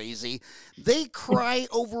batshit crazy. They cry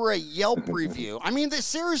over a Yelp review. I mean,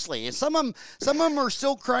 seriously, and some of them are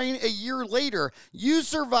still crying a year later. You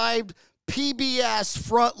survived PBS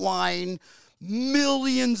Frontline,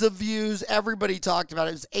 millions of views. Everybody talked about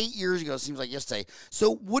it. It was 8 years ago. It seems like yesterday.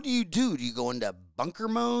 So what do? Do you go into bunker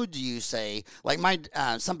mode? Do you say, like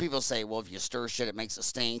some people say, well, if you stir shit, it makes it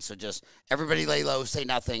stink. So just everybody lay low, say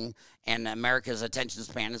nothing. And America's attention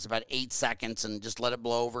span is about 8 seconds and just let it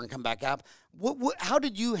blow over and come back up. How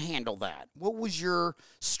did you handle that? What was your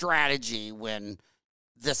strategy when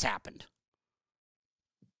this happened?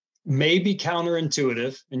 Maybe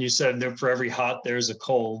counterintuitive, and you said that for every hot, there's a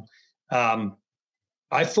cold.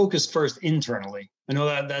 I focus first internally. I know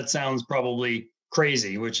that sounds probably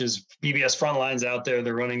crazy, which is PBS Frontline's out there.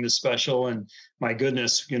 They're running this special, and my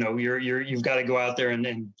goodness, you've got to go out there and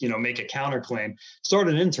make a counterclaim.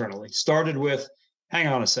 Started internally. Started with, hang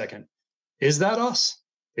on a second, is that us?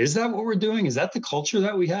 Is that what we're doing? Is that the culture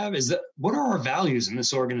that we have? What are our values in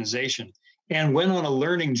this organization? And went on a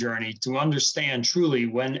learning journey to understand truly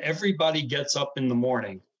when everybody gets up in the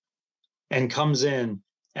morning and comes in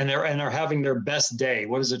and are having their best day,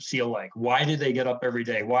 what does it feel like? Why do they get up every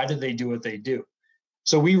day? Why do they do what they do?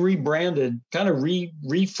 So we rebranded, kind of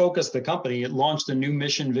refocused the company. It launched a new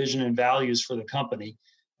mission, vision, and values for the company,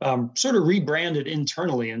 sort of rebranded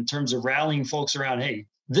internally in terms of rallying folks around, hey,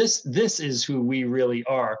 this is who we really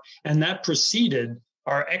are. And that preceded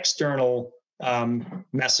our external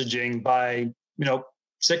messaging by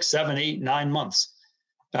 6, 7, 8, 9 months.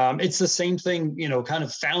 It's the same thing, kind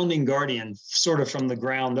of founding Guardian sort of from the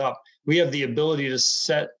ground up. We have the ability to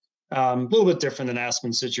set a little bit different than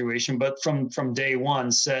Aspen's situation, but from day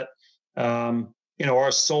one, set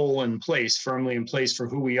our soul in place, firmly in place for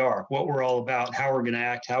who we are, what we're all about, how we're going to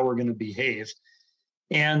act, how we're going to behave.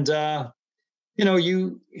 And no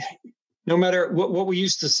matter what we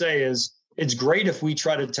used to say is, it's great if we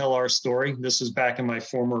try to tell our story. This is back in my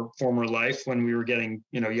former life when we were getting,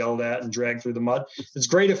 yelled at and dragged through the mud. It's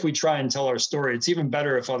great if we try and tell our story. It's even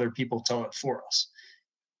better if other people tell it for us.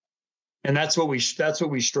 And that's what we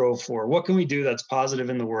strove for. What can we do that's positive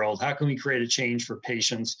in the world? How can we create a change for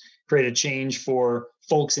patients, create a change for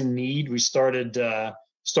folks in need? We started a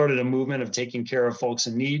movement of taking care of folks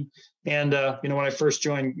in need. And, when I first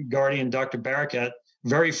joined Guardian, Dr. Barakat,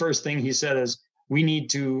 very first thing he said is, we need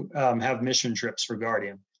to have mission trips for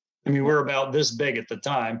Guardian. I mean, we're about this big at the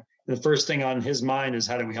time. The first thing on his mind is,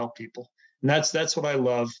 how do we help people? And that's what I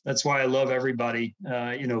love. That's why I love everybody,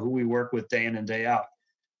 who we work with day in and day out.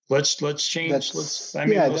 Let's change. Let's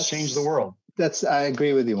change the world. I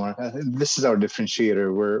agree with you, Mark. I think this is our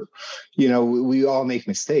differentiator. Where, we all make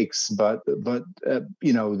mistakes, but with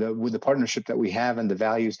the partnership that we have and the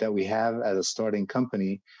values that we have as a starting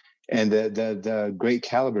company, and the great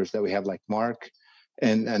calibers that we have, like Mark,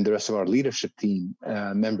 and the rest of our leadership team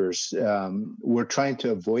members, we're trying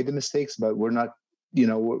to avoid the mistakes, but we're not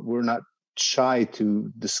shy to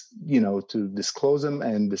disclose them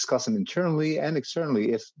and discuss them internally and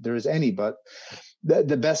externally if there is any. But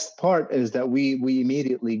the best part is that we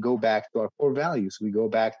immediately go back to our core values. We go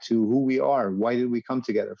back to who we are. Why did we come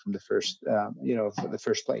together from the first, for the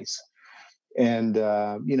first place? And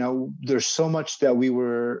there's so much that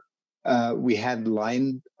we had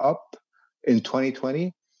lined up in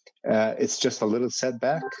 2020. It's just a little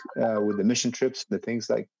setback with the mission trips, the things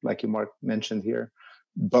like you, Mark, mentioned here.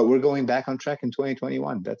 But we're going back on track in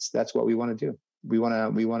 2021. That's what we want to do. We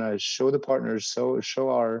want to show the partners, show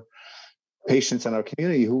our patients and our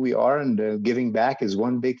community who we are, and giving back is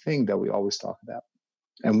one big thing that we always talk about,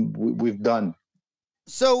 and we've done.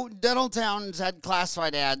 So Dental Town's had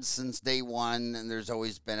classified ads since day one, and there's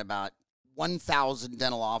always been about 1,000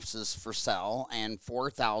 dental offices for sale and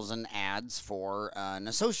 4,000 ads for an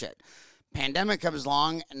associate. Pandemic comes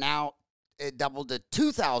along, and now it doubled to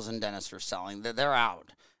 2,000 dentists are selling. They're out.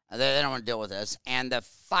 They don't want to deal with this. And the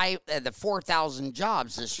 4,000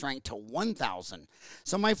 jobs has shrank to 1,000.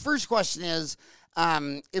 So my first question is,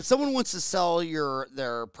 if someone wants to sell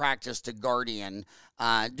their practice to Guardian,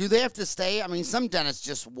 do they have to stay? I mean, some dentists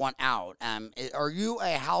just want out. Are you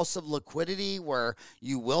a house of liquidity where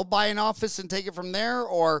you will buy an office and take it from there?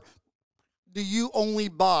 Or do you only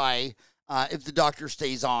buy if the doctor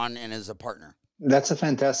stays on and is a partner? That's a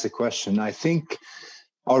fantastic question. I think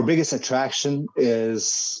our biggest attraction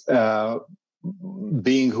is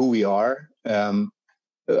being who we are.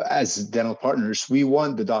 As dental partners, we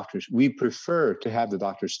want the doctors. We prefer to have the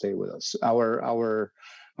doctors stay with us. Our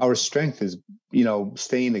strength is,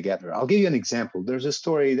 staying together. I'll give you an example. There's a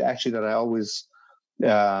story actually that I always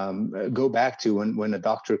go back to when a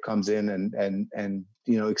doctor comes in and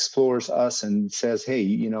explores us and says,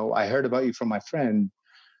 "Hey, I heard about you from my friend.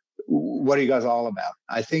 What are you guys all about?"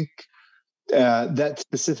 I think that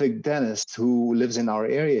specific dentist who lives in our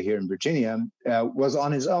area here in Virginia was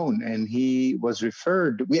on his own, and he was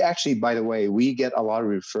referred. We actually, by the way, we get a lot of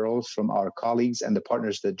referrals from our colleagues and the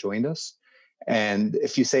partners that joined us. And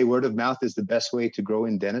if you say word of mouth is the best way to grow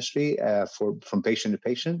in dentistry from patient to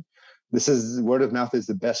patient, word of mouth is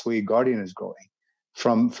the best way Guardian is growing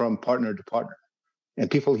from partner to partner.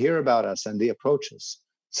 And people hear about us and they approach us.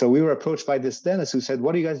 So we were approached by this dentist who said,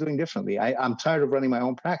 "What are you guys doing differently? I'm tired of running my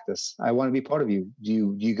own practice. I want to be part of you.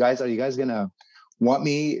 Are you guys going to want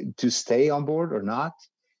me to stay on board or not?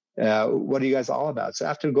 What are you guys all about?" So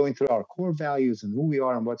after going through our core values and who we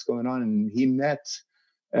are and what's going on, and he met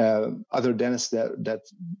other dentists that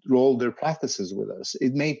rolled their practices with us,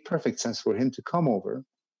 it made perfect sense for him to come over,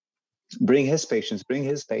 bring his patients, bring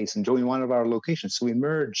his space, and join one of our locations. So we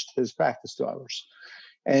merged his practice to ours.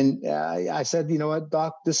 And I said, "You know what,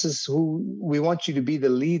 Doc, this is who we want you to be, the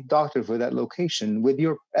lead doctor for that location with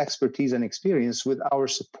your expertise and experience, with our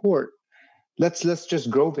support. Let's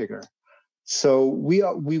just grow bigger." So we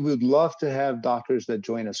would love to have doctors that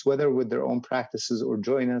join us, whether with their own practices or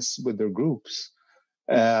join us with their groups,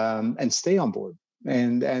 and stay on board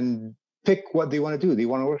and pick what they want to do. Do you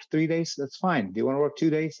want to work 3 days? That's fine. Do you want to work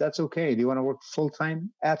 2 days? That's okay. Do you want to work full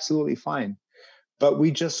time? Absolutely fine. But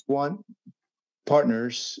we just want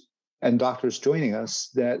partners and doctors joining us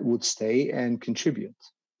that would stay and contribute.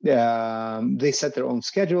 They set their own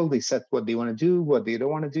schedule. They set what they want to do, what they don't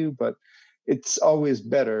want to do. But it's always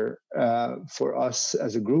better for us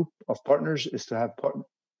as a group of partners is to have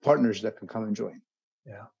partners that can come and join.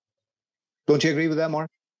 Yeah. Don't you agree with that, Mark?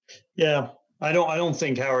 Yeah. I don't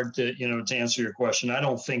think, Howard, to answer your question, I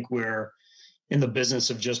don't think we're in the business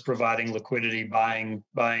of just providing liquidity, buying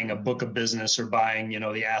a book of business or buying,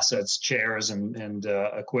 the assets, chairs and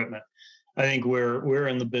equipment. I think we're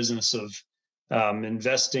in the business of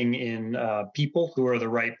investing in people who are the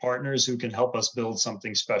right partners who can help us build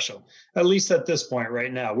something special. At least at this point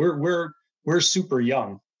right now, we're super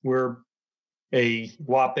young. We're a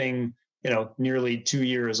whopping, nearly 2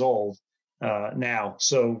 years old now.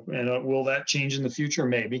 So, will that change in the future?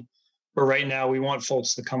 Maybe. But right now, we want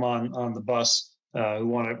folks to come on the bus who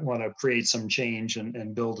want to create some change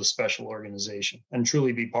and build a special organization and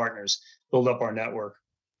truly be partners, build up our network.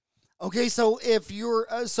 Okay, so if you're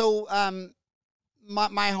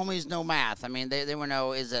my homies know math. I mean, they want to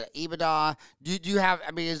know, is it EBITDA? Do you have?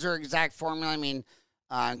 I mean, is there an exact formula? I mean,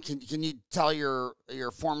 can you tell your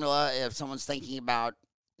formula if someone's thinking about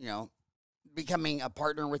becoming a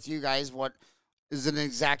partner with you guys? What is an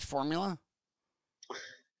exact formula?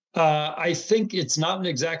 I think it's not an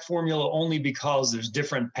exact formula only because there's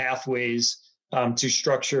different pathways to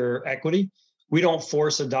structure equity. We don't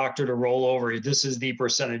force a doctor to roll over. This is the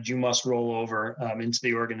percentage you must roll over into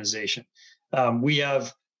the organization. We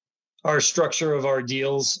have our structure of our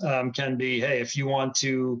deals can be, hey, if you want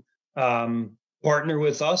to partner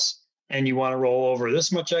with us and you want to roll over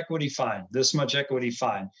this much equity, fine. This much equity,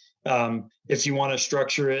 fine. If you want to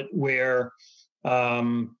structure it where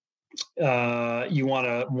you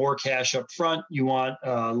want more cash up front, you want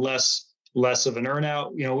less of an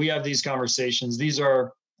earnout. We have these conversations. These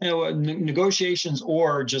are negotiations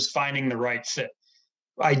or just finding the right fit.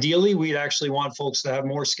 Ideally, we'd actually want folks to have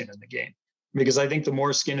more skin in the game, because I think the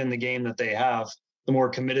more skin in the game that they have, the more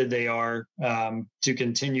committed they are to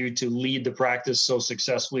continue to lead the practice so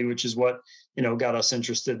successfully, which is what got us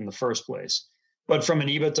interested in the first place. But from an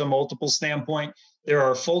EBITDA multiple standpoint, there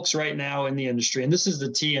are folks right now in the industry, and this is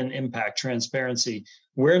the T in impact, transparency.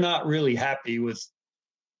 We're not really happy with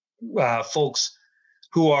folks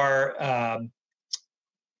who are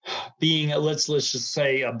being, let's just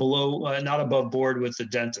say, below, not above board with the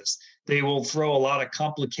dentist. They will throw a lot of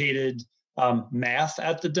complicated math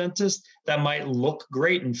at the dentist that might look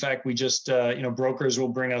great. In fact, we just, brokers will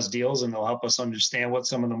bring us deals and they'll help us understand what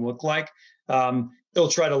some of them look like. They'll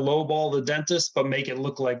try to lowball the dentist, but make it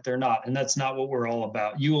look like they're not. And that's not what we're all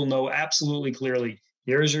about. You will know absolutely clearly,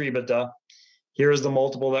 here's your EBITDA. Here's the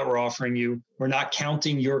multiple that we're offering you. We're not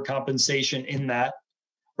counting your compensation in that.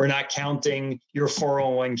 We're not counting your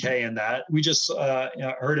 401k in that. We just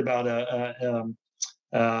heard about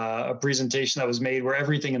a presentation that was made where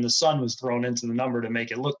everything in the sun was thrown into the number to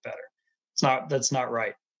make it look better. That's not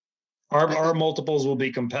right. Our multiples will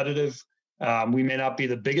be competitive. We may not be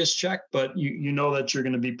the biggest check, but you know that you're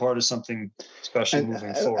going to be part of something special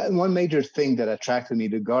moving forward. And one major thing that attracted me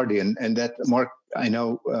to Guardian, and that, Mark, I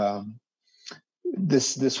know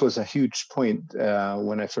this was a huge point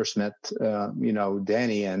when I first met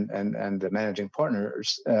Danny and the managing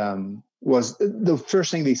partners, was the first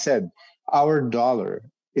thing they said: our dollar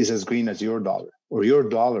is as green as your dollar, or your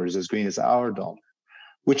dollar is as green as our dollar,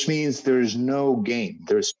 which means there is no game.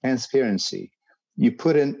 There's transparency. You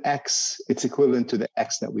put in X, it's equivalent to the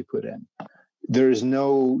X that we put in. There is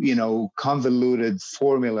no, convoluted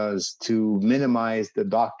formulas to minimize the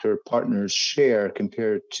doctor partner's share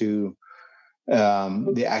compared to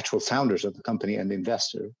the actual founders of the company and the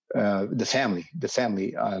investor, the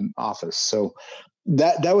family office. So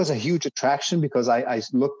that was a huge attraction, because I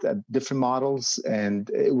looked at different models and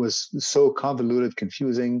it was so convoluted,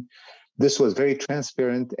 confusing. This was very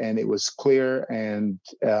transparent and it was clear, and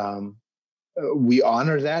we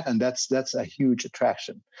honor that, and that's a huge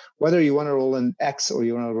attraction. Whether you want to roll in X or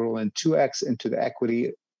you want to roll in 2X into the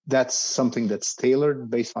equity, that's something that's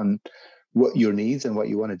tailored based on what your needs and what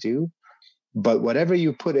you want to do. But whatever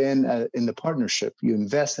you put in the partnership, you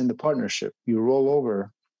invest in the partnership, you roll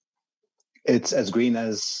over, it's as green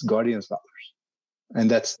as Guardian's dollars,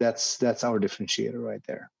 and that's our differentiator right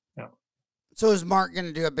there. Yeah. So is Mark going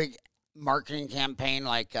to do a big marketing campaign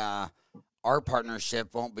like? Our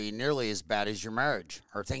partnership won't be nearly as bad as your marriage,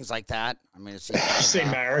 or things like that? I mean, it's say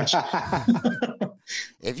marriage.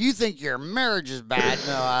 If you think your marriage is bad,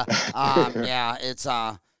 yeah, it's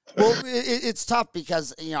it's tough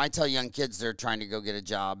because I tell young kids they're trying to go get a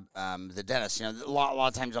job. The dentist, a lot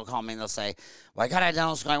of times they'll call me and they'll say, "Well, I got out of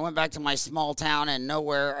dental school. I went back to my small town in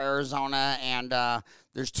nowhere, Arizona, and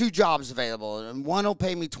there's 2 jobs available, and one will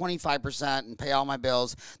pay me 25% and pay all my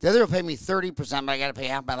bills. The other will pay me 30%, but I got to pay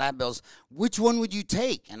half my lab bills. Which one would you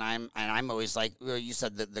take?" And I'm always like, well, you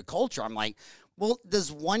said the culture. I'm like, well,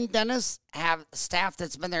 does one dentist have staff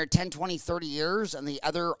that's been there 10, 20, 30 years, and the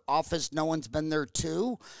other office no one's been there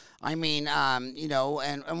too? I mean,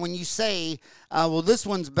 and when you say, well, this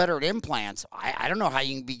one's better at implants, I don't know how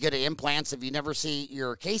you can be good at implants if you never see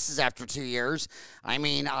your cases after 2 years. I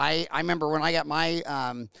mean, I remember when I got my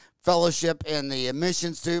fellowship in the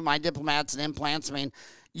admissions too, my diplomats and implants. I mean,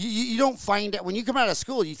 you don't find it when you come out of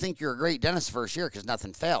school, you think you're a great dentist first year because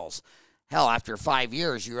nothing fails. Hell, after 5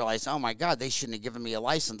 years, you realize, oh, my God, they shouldn't have given me a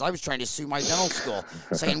license. I was trying to sue my dental school,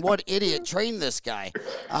 saying, what idiot trained this guy?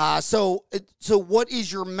 So what is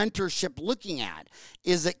your mentorship looking at?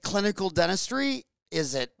 Is it clinical dentistry?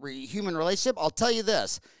 Is it human relationship? I'll tell you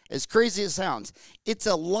this. as crazy as it sounds, it's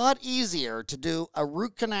a lot easier to do a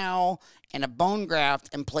root canal and a bone graft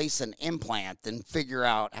and place an implant than figure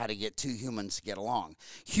out how to get two humans to get along.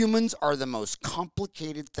 Humans are the most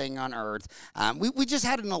complicated thing on earth. We just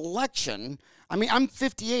had an election. I mean, I'm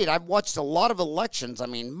 58. I've watched a lot of elections. I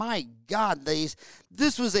mean, my God,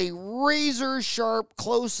 this was a razor-sharp,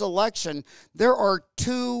 close election. There are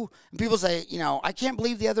two, and people say, you know, I can't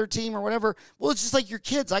believe the other team or whatever. Well, it's just like your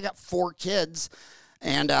kids. I got 4 kids,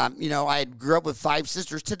 and, you know, I grew up with 5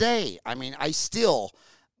 sisters. Today, I mean, I still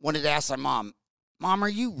wanted to ask my mom, Mom, are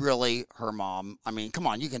you really her mom? I mean, come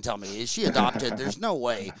on, you can tell me. Is she adopted? There's no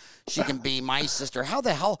way she can be my sister. How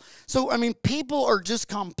the hell? So, I mean, people are just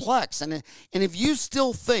complex. And if you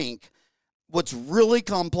still think what's really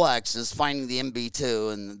complex is finding the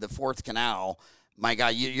MB2 and the 4th canal, my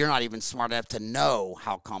God, you're not even smart enough to know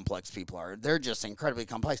how complex people are. They're just incredibly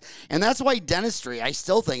complex. And that's why dentistry, I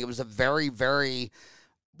still think it was a very, very...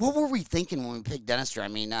 What were we thinking when we picked dentistry? I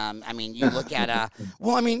mean, you look at,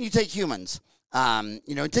 well, I mean, you take humans.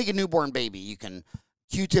 You know, take a newborn baby. You can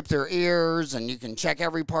Q-tip their ears, and you can check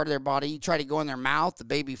every part of their body. You try to go in their mouth, the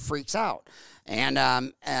baby freaks out. And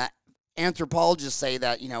anthropologists say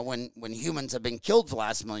that, you know, when humans have been killed for the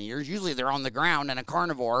last million years, usually they're on the ground and a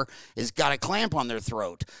carnivore has got a clamp on their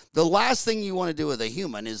throat. The last thing you want to do with a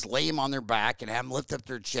human is lay them on their back and have them lift up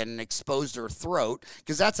their chin and expose their throat,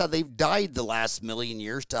 because that's how they've died the last million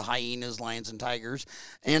years, to hyenas, lions, and tigers.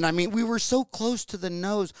 And, I mean, we were so close to the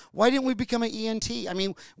nose. Why didn't we become an ENT? I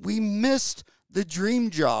mean, we missed the dream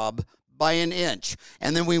job by an inch,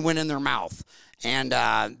 and then we went in their mouth. And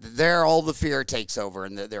there, all the fear takes over,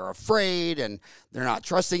 and they're afraid, and they're not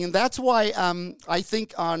trusting. And that's why I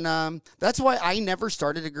think that's why I never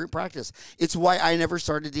started a group practice. It's why I never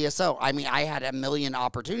started DSO. I mean, I had a million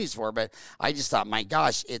opportunities for it, but I just thought, my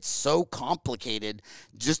gosh, it's so complicated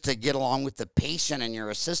just to get along with the patient and your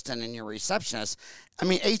assistant and your receptionist. I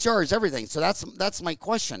mean, HR is everything. So that's my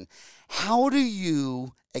question. How do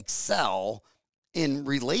you excel in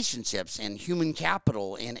relationships and human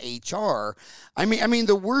capital and HR? I mean,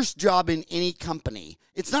 the worst job in any company,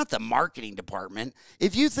 it's not the marketing department.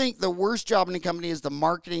 If you think the worst job in a company is the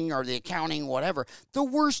marketing or the accounting, whatever, the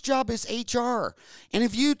worst job is HR. And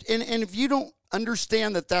if you don't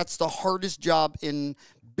understand that that's the hardest job in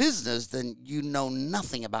business, then you know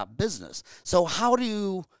nothing about business. So how do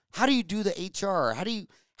you do the HR? How do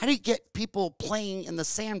you get people playing in the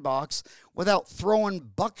sandbox without throwing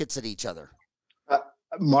buckets at each other?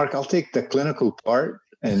 Mark, I'll take the clinical part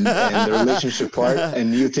and the relationship part,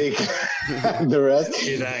 and you take the rest.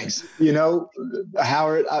 Hey, thanks. You know,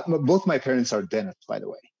 Howard, both my parents are dentists, by the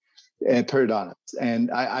way, and periodontists.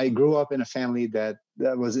 And I grew up in a family that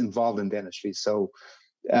was involved in dentistry. So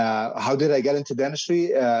how did I get into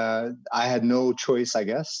dentistry? I had no choice, I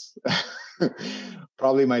guess.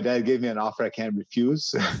 Probably my dad gave me an offer I can't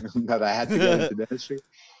refuse, that I had to get into dentistry.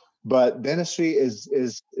 But dentistry is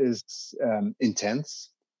intense.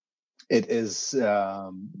 It is,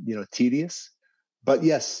 tedious. But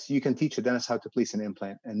yes, you can teach a dentist how to place an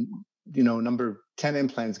implant, and number 10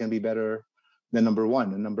 implant is going to be better than number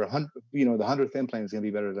 1, and number 100, the 100th implant is going to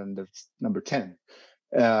be better than the number 10.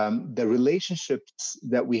 The relationships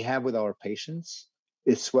that we have with our patients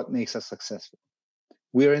is what makes us successful.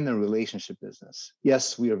 We are in the relationship business.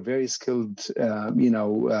 Yes, we are very skilled,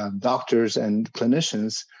 doctors and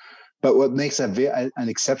clinicians. But what makes an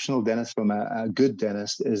exceptional dentist from a good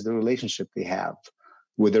dentist is the relationship they have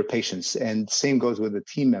with their patients. And same goes with the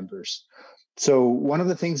team members. So one of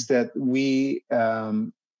the things that we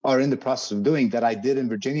are in the process of doing, that I did in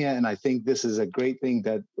Virginia, and I think this is a great thing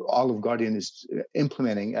that all of Guardian is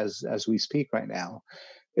implementing as we speak right now,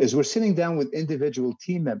 is we're sitting down with individual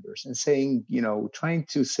team members and saying, trying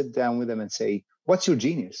to sit down with them and say, what's your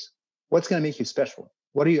genius? What's going to make you special?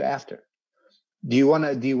 What are you after? Do you want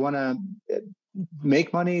to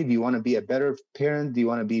make money? Do you want to be a better parent? Do you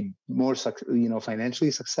want to be more, financially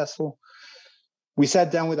successful? We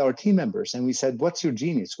sat down with our team members and we said, what's your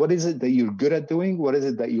genius? What is it that you're good at doing? What is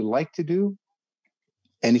it that you like to do?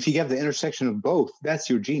 And if you get the intersection of both, that's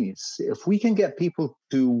your genius. If we can get people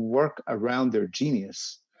to work around their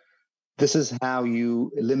genius, this is how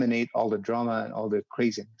you eliminate all the drama and all the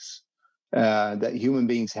craziness that human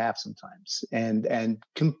beings have sometimes.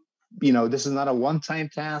 This is not a one-time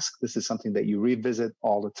task. This is something that you revisit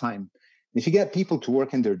all the time. If you get people to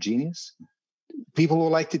work in their genius, people will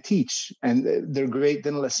like to teach, and they're great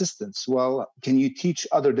dental assistants. Well, can you teach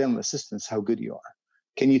other dental assistants how good you are?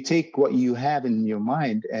 Can you take what you have in your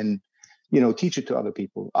mind and, teach it to other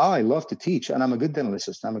people? Oh, I love to teach, and I'm a good dental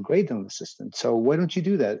assistant. I'm a great dental assistant. So why don't you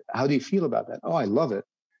do that? How do you feel about that? Oh, I love it.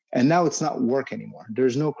 And now it's not work anymore.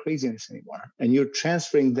 There's no craziness anymore. And you're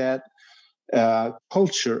transferring that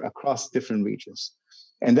culture across different regions.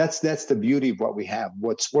 And that's the beauty of what we have.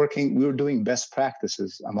 What's working, we're doing best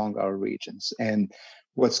practices among our regions. And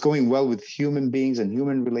what's going well with human beings and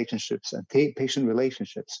human relationships and patient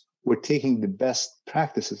relationships, we're taking the best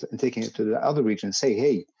practices and taking it to the other regions. Say,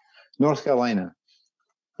 hey, North Carolina,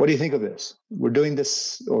 what do you think of this? We're doing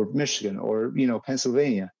this, or Michigan, or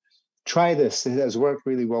Pennsylvania. Try this. It has worked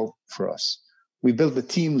really well for us. We built the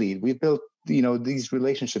team lead. We built these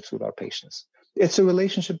relationships with our patients. It's a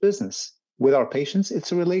relationship business with our patients.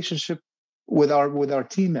 It's a relationship with our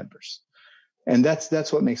team members. And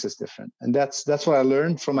that's what makes us different. And that's what I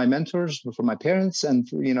learned from my mentors, from my parents, and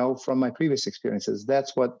from my previous experiences.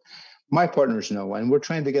 That's what my partners know, and we're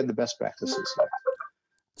trying to get the best practices.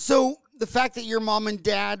 So the fact that your mom and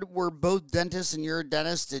dad were both dentists and you're a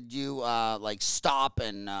dentist, did you stop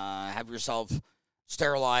and have yourself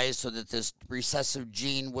sterilized so that this recessive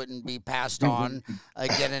gene wouldn't be passed on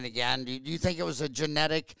again and again? Do you think it was a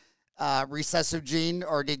genetic recessive gene,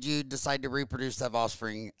 or did you decide to reproduce that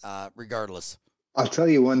offspring regardless? I'll tell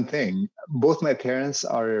you one thing. Both my parents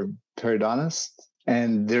are periodontists,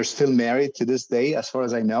 and they're still married to this day, as far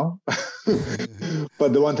as I know.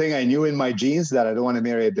 But the one thing I knew in my genes, that I don't want to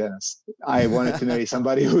marry a dentist. I wanted to marry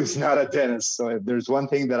somebody who's not a dentist. So if there's one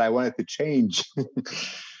thing that I wanted to change,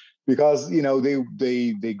 because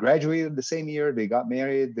they graduated the same year, they got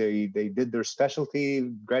married, they did their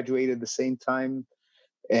specialty, graduated the same time,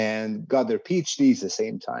 and got their PhDs the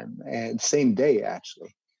same time and same day,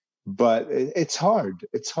 actually. But it's hard.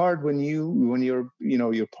 It's hard when your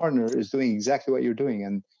partner is doing exactly what you're doing,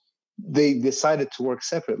 and they decided to work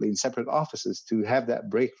separately in separate offices to have that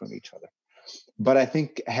break from each other. But I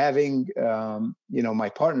think having my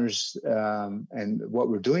partners and what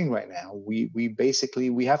we're doing right now, we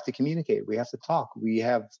basically have to communicate. We have to talk. We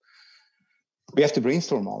have to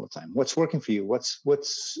brainstorm all the time. What's working for you?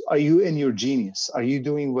 Are you in your genius? Are you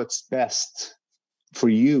doing what's best for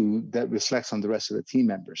you that reflects on the rest of the team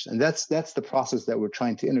members? And that's the process that we're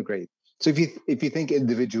trying to integrate. So if you think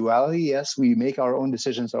individuality, yes, we make our own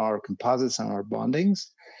decisions on our composites and our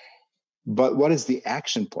bondings. But what is the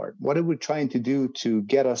action part? What are we trying to do to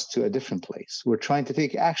get us to a different place? We're trying to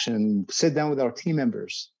take action, sit down with our team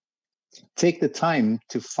members, take the time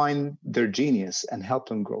to find their genius and help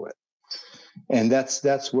them grow it. And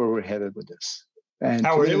that's where we're headed with this. And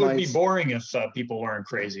Howard, it would be boring if people weren't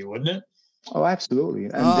crazy, wouldn't it? Oh, absolutely.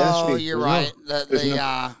 And you're right.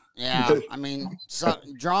 I mean,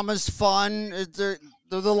 drama's fun. They're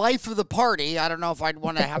the life of the party. I don't know if I'd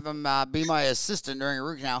want to have them be my assistant during a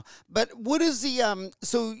root canal. But what is the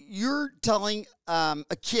so you're telling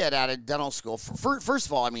a kid out of dental school, first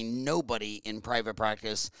of all, I mean, nobody in private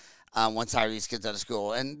practice wants to hire these kids out of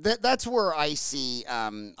school. And that's where I see,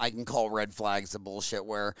 I can call red flags the bullshit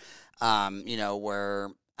where, where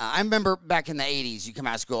I remember back in the 80s, you come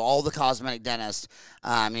out of school, all the cosmetic dentists,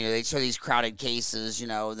 they show these crowded cases,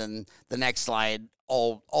 then the next slide,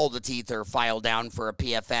 all the teeth are filed down for a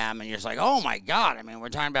PFM, and you're just like, oh my God. I mean, we're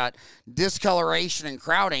talking about discoloration and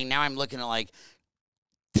crowding. Now I'm looking at like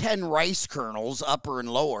 10 rice kernels, upper and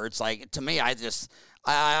lower. It's like, to me,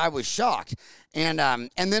 I was shocked. And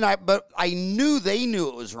then I knew they knew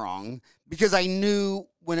it was wrong, because I knew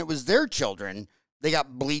when it was their children, they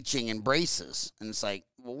got bleaching and braces. And it's like,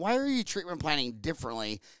 well, why are you treatment planning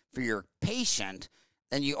differently for your patient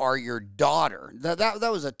than you are your daughter? That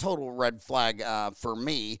was a total red flag for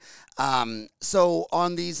me. So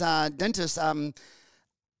on these dentists,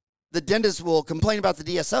 the dentists will complain about the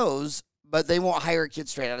DSOs, but they won't hire a kid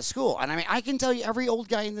straight out of school. And I mean, I can tell you, every old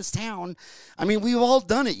guy in this town, I mean, we've all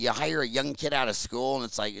done it. You hire a young kid out of school, and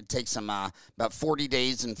it's like it takes them about 40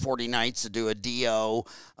 days and 40 nights to do a DO.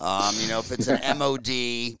 If it's an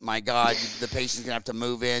MOD, my God, the patient's going to have to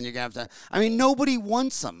move in. You're going to have to, I mean, nobody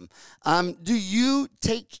wants them. Do you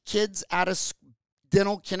take kids out of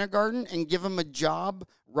dental kindergarten and give them a job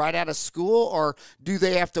right out of school, or do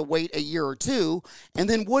they have to wait a year or two? And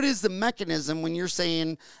then what is the mechanism when you're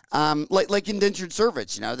saying, like indentured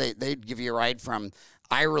servants, they'd give you a ride from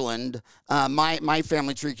Ireland. My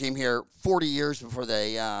family tree came here 40 years before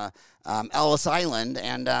Ellis Island,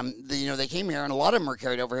 and they came here, and a lot of them were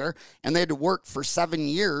carried over here, and they had to work for 7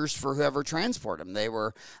 years for whoever transported them. They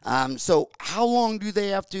were so how long do they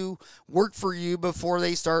have to work for you before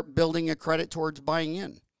they start building a credit towards buying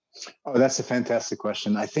in? Oh, that's a fantastic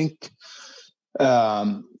question. I think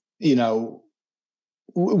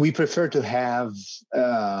we prefer to have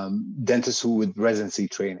dentists who with residency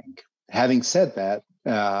training. Having said that,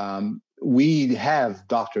 we have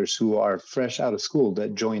doctors who are fresh out of school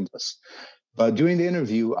that joined us. But during the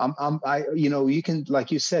interview, you can,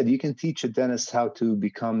 like you said, you can teach a dentist how to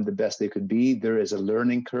become the best they could be. There is a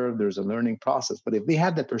learning curve. There's a learning process. But if they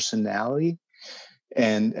have the personality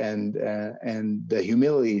and the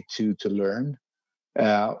humility to learn,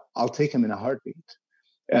 I'll take them in a heartbeat.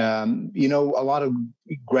 A lot of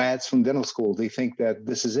grads from dental school, they think that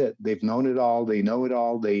this is it. They've known it all. They know it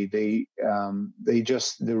all. They're ready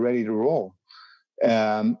to roll.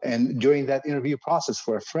 And during that interview process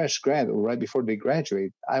for a fresh grad or right before they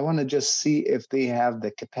graduate, I want to just see if they have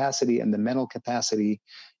the capacity and the mental capacity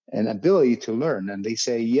and ability to learn. And they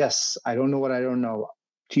say, yes, I don't know what I don't know.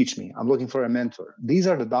 Teach me. I'm looking for a mentor. These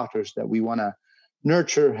are the doctors that we want to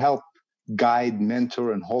nurture, help, guide,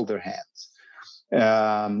 mentor, and hold their hands.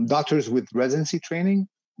 Doctors with residency training,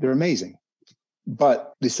 they're amazing,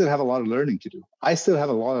 but they still have a lot of learning to do. I still have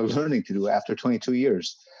a lot of learning to do after 22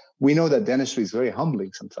 years. We know that dentistry is very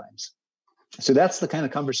humbling sometimes. So that's the kind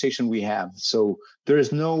of conversation we have. So there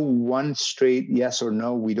is no one straight yes or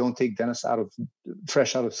no. We don't take dentists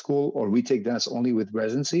fresh out of school, or we take dentists only with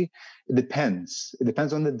residency. It depends. It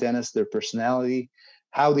depends on the dentist, their personality,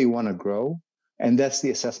 how they want to grow. And that's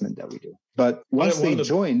the assessment that we do. But once they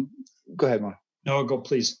join, go ahead, Mark. No, go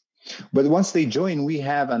please. But once they join, we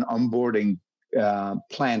have an onboarding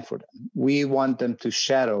plan for them. We want them to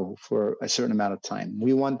shadow for a certain amount of time.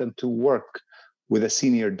 We want them to work with a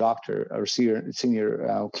senior doctor or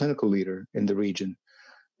senior clinical leader in the region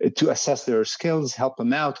to assess their skills, help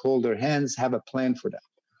them out, hold their hands, have a plan for them.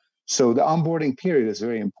 So the onboarding period is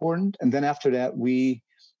very important. And then after that, we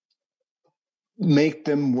make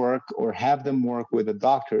them work or have them work with a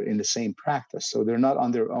doctor in the same practice. So they're not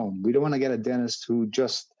on their own. We don't want to get a dentist who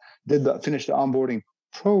just finish the onboarding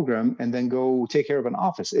program and then go take care of an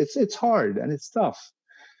office. It's hard and it's tough.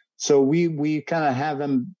 So we kind of have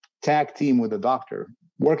them tag team with a doctor,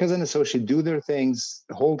 work as an associate, do their things,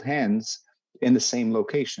 hold hands in the same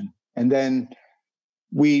location. And then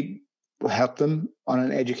we help them on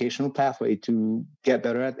an educational pathway to get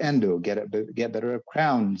better at endo, get better at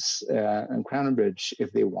crowns and crown and bridge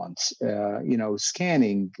if they want,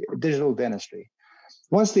 scanning, digital dentistry.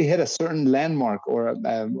 Once they hit a certain landmark or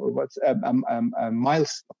a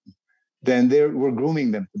milestone, then we're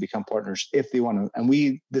grooming them to become partners if they want to, and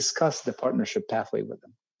we discuss the partnership pathway with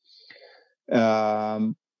them.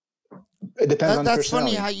 It depends on that's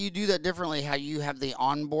funny how you do that differently. How you have the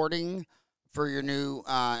onboarding for your new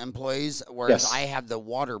employees, whereas I have the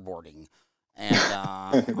waterboarding. And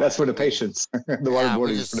that's for the patients. The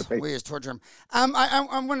waterboarding is for the patients. We just torture them.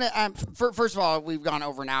 I'm going to, first of all, we've gone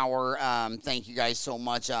over an hour. Thank you guys so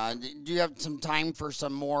much. Do you have some time for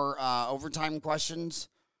some more overtime questions?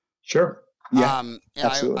 Sure. Yeah,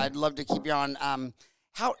 absolutely. I'd love to keep you on.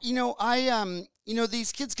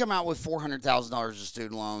 These kids come out with $400,000 of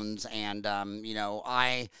student loans, and,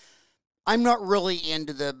 I'm not really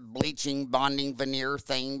into the bleaching, bonding, veneer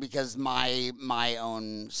thing because my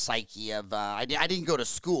own psyche of I didn't go to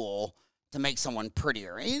school to make someone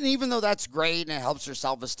prettier. And even though that's great and it helps their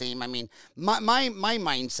self-esteem, I mean, my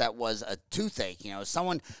mindset was a toothache.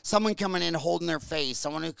 Someone coming in holding their face,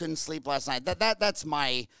 someone who couldn't sleep last night. That's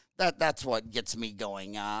that's what gets me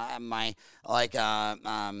going. That's my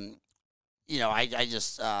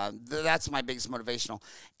biggest motivational.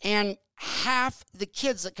 And half the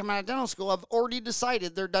kids that come out of dental school have already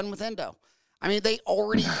decided they're done with endo. I mean, they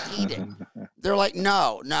already hate it. They're like,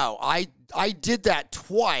 no, I did that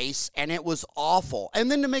twice and it was awful.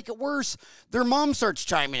 And then to make it worse, their mom starts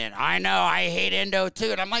chiming in. I know, I hate endo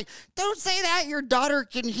too. And I'm like, don't say that. Your daughter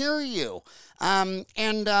can hear you. How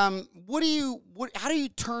do you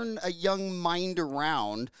turn a young mind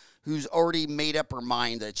around who's already made up her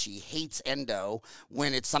mind that she hates endo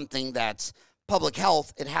when it's something that's public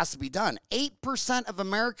health? It has to be done. 8% of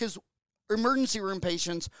America's emergency room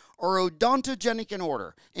patients are odontogenic in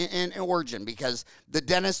origin because the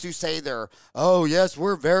dentists who say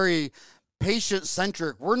we're very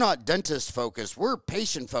patient-centric. We're not dentist-focused. We're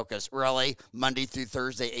patient-focused. Really? Monday through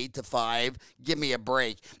Thursday, 8 to 5. Give me a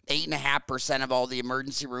break. 8.5% of all the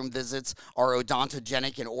emergency room visits are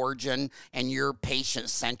odontogenic in origin, and you're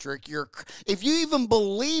patient-centric. If you even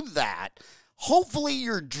believe that, hopefully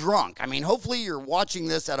you're drunk. I mean, hopefully you're watching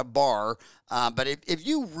this at a bar. But if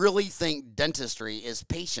you really think dentistry is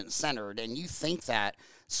patient-centered and you think that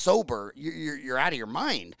sober, you're out of your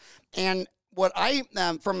mind. And what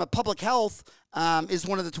from a public health is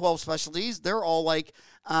one of the 12 specialties. They're all like,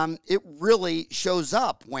 it really shows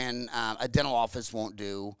up when a dental office won't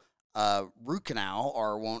do root canal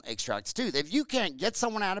or won't extract the tooth. If you can't get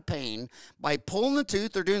someone out of pain by pulling the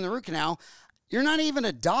tooth or doing the root canal, you're not even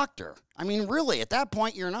a doctor. I mean, really, at that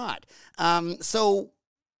point, you're not. So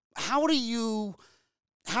how do you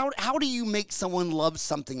how do you make someone love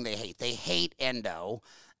something they hate? They hate endo,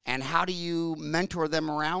 and how do you mentor them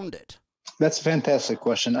around it? That's a fantastic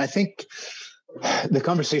question. I think the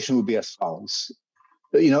conversation would be as follows.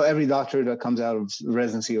 Every doctor that comes out of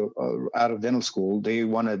residency or out of dental school, they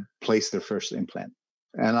want to place their first implant.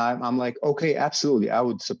 And I'm like, okay, absolutely. I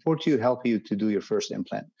would support you, help you to do your first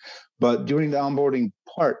implant. But during the onboarding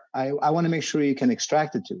part, I want to make sure you can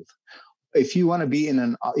extract the tooth. If you want to be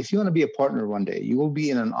a partner one day, you will be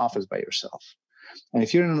in an office by yourself. And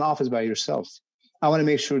if you're in an office by yourself, I want to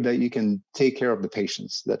make sure that you can take care of the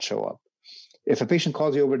patients that show up. If a patient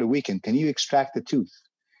calls you over the weekend, can you extract the tooth?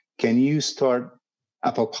 Can you start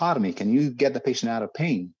a pulpotomy? Can you get the patient out of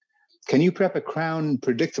pain? Can you prep a crown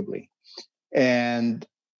predictably? And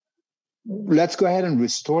let's go ahead and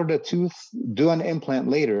restore the tooth, do an implant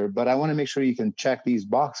later, but I want to make sure you can check these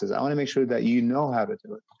boxes. I want to make sure that you know how to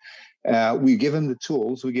do it. We give them the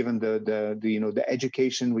tools, we give them the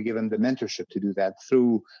education, we give them the mentorship to do that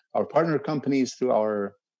through our partner companies, through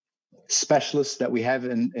our specialists that we have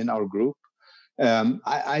in our group.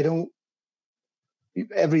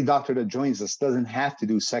 Every doctor that joins us doesn't have to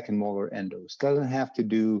do second molar endos, doesn't have to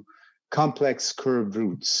do complex curved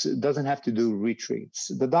roots, doesn't have to do retreats.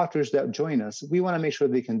 The doctors that join us, we want to make sure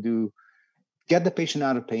they can get the patient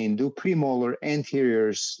out of pain, do premolar,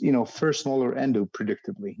 anteriors, first molar endo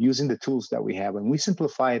predictably using the tools that we have. And we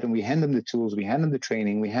simplify it and we hand them the tools, we hand them the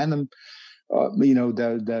training, we hand them,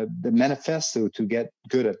 the manifesto to get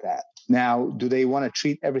good at that. Now, do they want to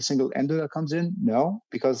treat every single endo that comes in? No,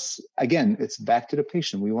 because again, it's back to the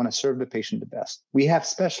patient. We want to serve the patient the best. We have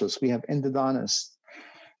specialists, we have endodontists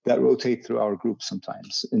that rotate through our group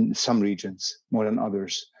sometimes in some regions more than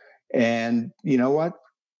others. And you know what?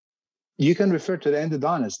 You can refer to the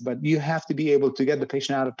endodontist, but you have to be able to get the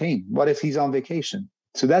patient out of pain. What if he's on vacation?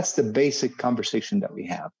 So that's the basic conversation that we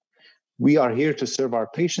have. We are here to serve our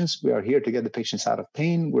patients. We are here to get the patients out of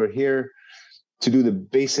pain. We're here to do the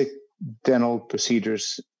basic dental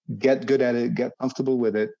procedures, get good at it, get comfortable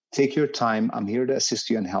with it, take your time. I'm here to assist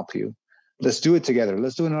you and help you. Let's do it together.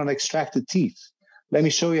 Let's do it on extracted teeth. Let me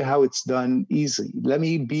show you how it's done easily. Let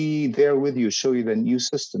me be there with you, show you the new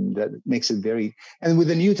system that makes it and with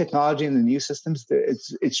the new technology and the new systems,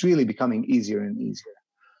 it's really becoming easier and easier.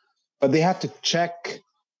 But they have to check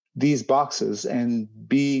these boxes and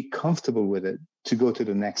be comfortable with it to go to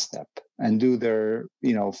the next step and do their,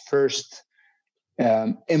 first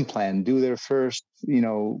implant, do their first,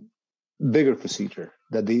 bigger procedure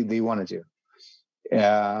that they want to do.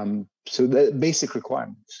 So the basic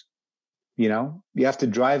requirements. You have to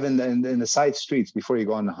drive in the side streets before you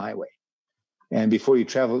go on the highway and before you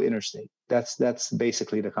travel interstate. That's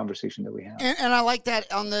basically the conversation that we have. And I like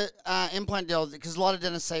that on the implant deal, because a lot of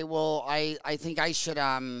dentists say, well, I think I should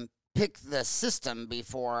pick the system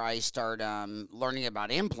before I start learning about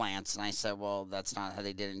implants. And I said, well, that's not how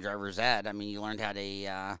they did in driver's ed. I mean, you learned how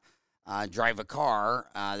to drive a car.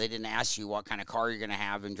 They didn't ask you what kind of car you're going to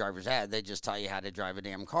have in driver's ed. They just tell you how to drive a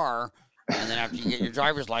damn car. And then after you get your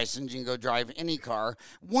driver's license, you can go drive any car.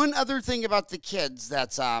 One other thing about the kids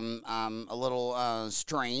that's a little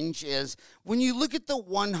strange is when you look at the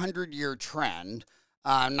 100-year trend,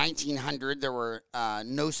 1900, there were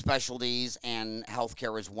no specialties and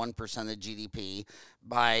healthcare was 1% of the GDP.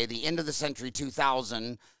 By the end of the century,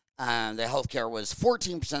 2000, the healthcare was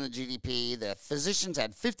 14% of the GDP. The physicians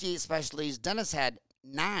had 58 specialties. Dentists had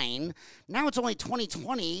 9. Now it's only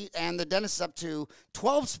 2020, and the dentist is up to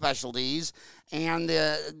 12 specialties, and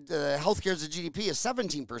the healthcare's GDP is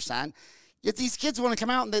 17%. Yet these kids want to come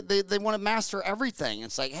out and they want to master everything.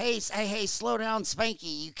 It's like, hey, slow down,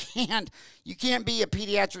 Spanky. You can't be a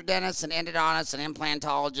pediatric dentist, an endodontist, an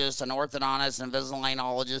implantologist, an orthodontist, an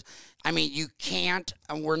Invisalignologist. I mean, you can't,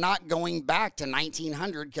 and we're not going back to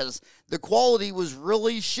 1900 because the quality was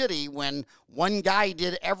really shitty when one guy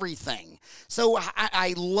did everything. So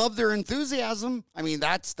I love their enthusiasm. I mean,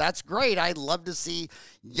 that's great. I'd love to see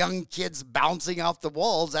young kids bouncing off the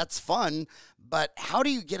walls. That's fun. But how do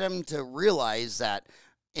you get them to realize that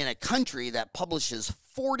in a country that publishes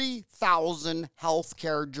 40,000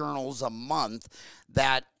 healthcare journals a month,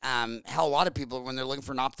 that hell, a lot of people, when they're looking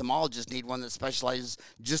for an ophthalmologist, need one that specializes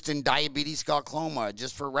just in diabetes glaucoma,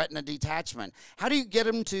 just for retina detachment? How do you get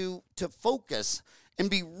them to focus and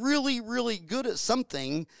be really, really good at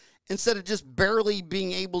something instead of just barely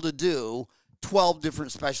being able to do 12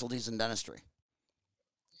 different specialties in dentistry?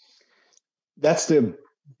 That's the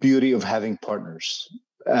beauty of having partners.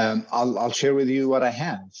 I'll share with you what I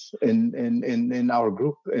have in our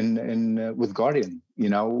group with Guardian.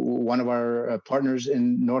 One of our partners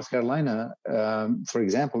in North Carolina, for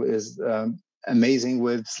example, is amazing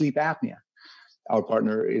with sleep apnea. our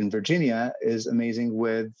partner in Virginia is amazing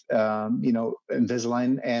with,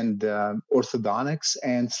 Invisalign and orthodontics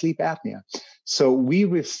and sleep apnea. So we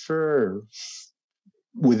refer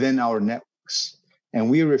within our networks and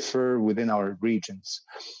we refer within our regions.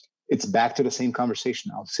 It's back to the same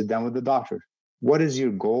conversation. I'll sit down with the doctor. What is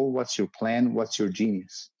your goal? What's your plan? What's your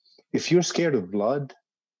genius? If you're scared of blood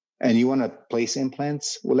and you want to place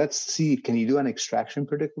implants, well, let's see. Can you do an extraction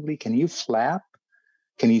predictably? Can you flap?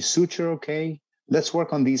 Can you suture okay? Let's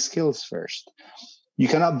work on these skills first. You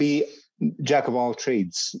cannot be jack of all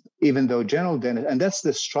trades, even though general dentist, and that's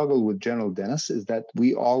the struggle with general dentists, is that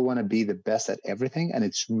we all want to be the best at everything, and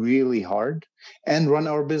it's really hard, and run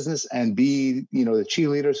our business and be, the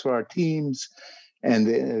cheerleaders for our teams and,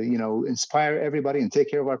 inspire everybody and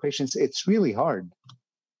take care of our patients. It's really hard.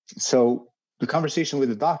 So the conversation with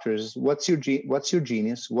the doctors is, what's your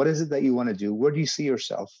genius? What is it that you want to do? Where do you see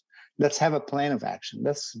yourself? Let's have a plan of action.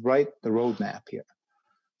 Let's write the roadmap here.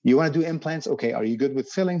 You want to do implants? Okay. Are you good with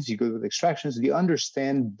fillings? Are you good with extractions? Do you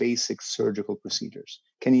understand basic surgical procedures?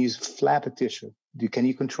 Can you use flap a tissue? Can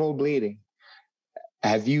you control bleeding?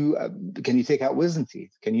 Can you take out wisdom teeth?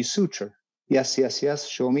 Can you suture? Yes.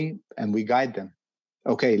 Show me. And we guide them.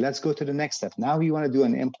 Okay, let's go to the next step. Now you want to do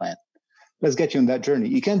an implant. Let's get you on that journey.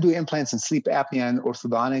 You can't do implants and sleep apnea and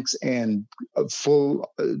orthodontics and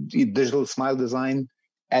full digital smile design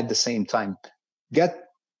at the same time.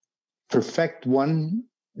 Perfect one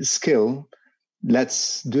skill.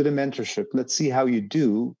 Let's do the mentorship. Let's see how you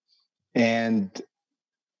do, and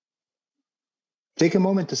take a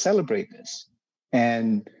moment to celebrate this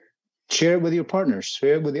and share it with your partners,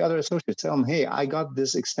 share it with the other associates. Tell them, hey, I got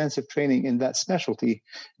this extensive training in that specialty,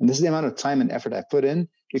 and this is the amount of time and effort I put in.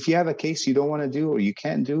 If you have a case you don't want to do or you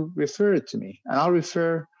can't do, refer it to me, and I'll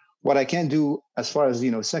refer what I can do as far as,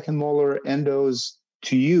 second molar, endos,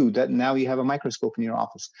 to you, that now you have a microscope in your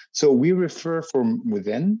office. So we refer from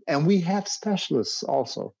within, and we have specialists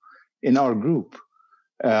also in our group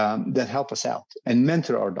that help us out and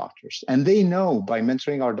mentor our doctors. And they know by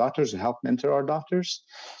mentoring our doctors, help mentor our doctors,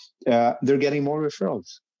 they're getting more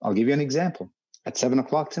referrals. I'll give you an example. At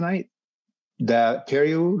 7:00 tonight, the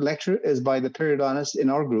perio lecture is by the periodontist in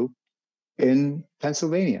our group in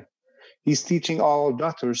Pennsylvania. He's teaching all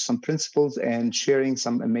doctors some principles and sharing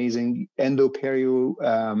some amazing endo-perio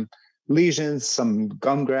lesions, some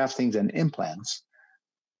gum graftings and implants.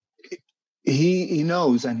 He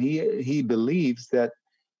knows, and he believes that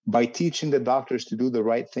by teaching the doctors to do the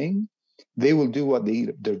right thing, they will do what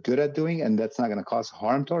they're good at doing, and that's not going to cause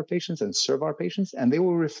harm to our patients and serve our patients, and they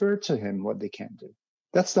will refer to him what they can't do.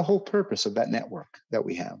 That's the whole purpose of that network that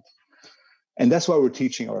we have. And that's why we're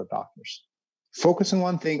teaching our doctors. Focus on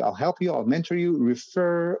one thing. I'll help you. I'll mentor you.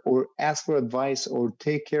 Refer or ask for advice or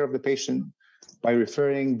take care of the patient by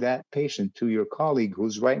referring that patient to your colleague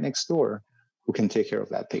who's right next door, who can take care of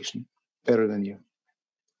that patient better than you.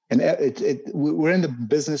 And we're in the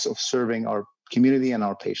business of serving our community and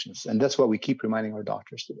our patients. And that's what we keep reminding our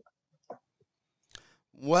doctors to do.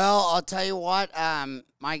 Well, I'll tell you what,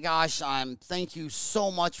 my gosh, thank you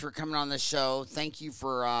so much for coming on this show. Thank you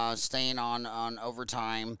for staying on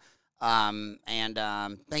overtime. And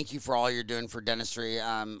thank you for all you're doing for dentistry.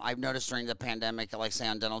 I've noticed during the pandemic, like say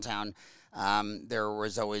on Dental Town, there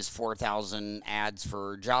was always 4,000 ads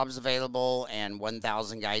for jobs available and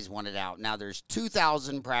 1,000 guys wanted out. Now there's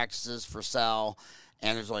 2,000 practices for sale,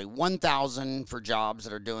 and there's only 1,000 for jobs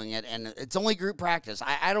that are doing it, and it's only group practice.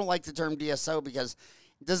 I don't like the term DSO because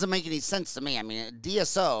it doesn't make any sense to me. I mean,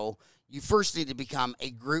 DSO, you first need to become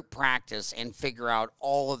a group practice and figure out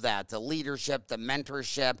all of that, the leadership, the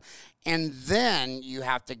mentorship, and then you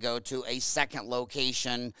have to go to a second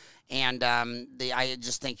location. And I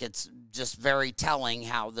just think it's just very telling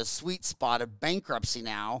how the sweet spot of bankruptcy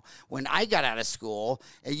now, when I got out of school,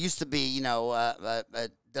 it used to be, a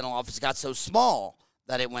dental office got so small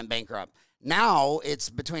that it went bankrupt. Now it's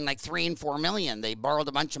between like 3 and 4 million. They borrowed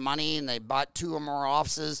a bunch of money and they bought 2 or more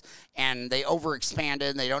offices and they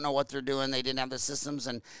overexpanded. They don't know what they're doing. They didn't have the systems,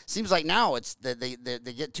 and it seems like now it's they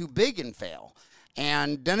get too big and fail.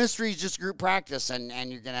 And dentistry is just group practice,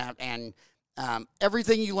 and you're gonna have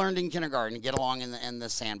everything you learned in kindergarten, get along in the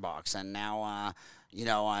sandbox. And now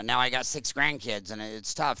now I got 6 grandkids, and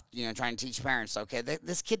it's tough, trying to teach parents, okay,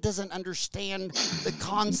 this kid doesn't understand the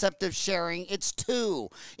concept of sharing. It's 2.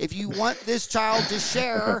 If you want this child to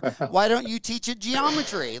share, why don't you teach it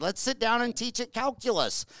geometry? Let's sit down and teach it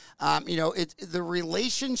calculus. The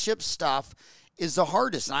relationship stuff is the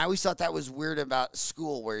hardest. And I always thought that was weird about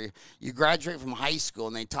school, where you graduate from high school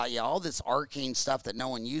and they taught you all this arcane stuff that no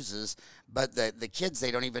one uses, but the kids, they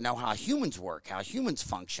don't even know how humans work, how humans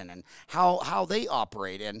function, and how they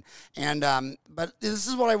operate. But this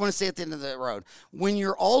is what I want to say at the end of the road. When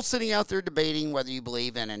you're all sitting out there debating whether you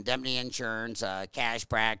believe in indemnity insurance, cash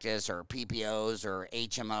practice, or PPOs, or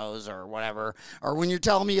HMOs, or whatever, or when you're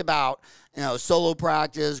telling me about, solo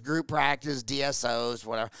practice, group practice, DSOs,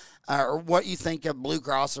 whatever, or what you think of Blue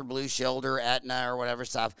Cross or Blue Shield or Aetna or whatever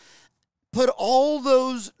stuff, put all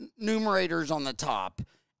those numerators on the top,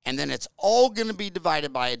 and then it's all going to be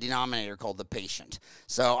divided by a denominator called the patient.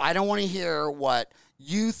 So I don't want to hear what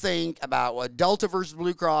you think about what Delta versus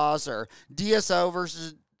Blue Cross or DSO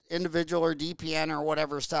versus individual or DPN or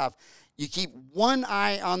whatever stuff. You keep one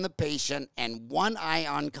eye on the patient and one eye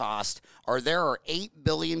on cost, or there are 8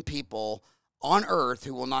 billion people on earth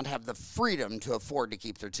who will not have the freedom to afford to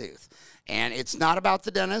keep their tooth. And it's not about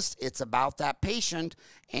the dentist, it's about that patient.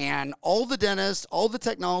 And all the dentists, all the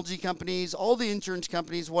technology companies, all the insurance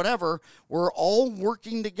companies, whatever, we're all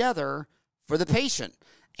working together for the patient.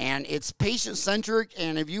 And it's patient-centric.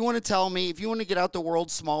 And if you want to tell me, if you want to get out the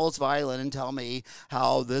world's smallest violin and tell me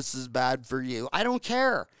how this is bad for you, I don't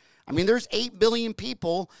care. I mean, there's 8 billion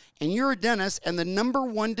people, and you're a dentist, and the number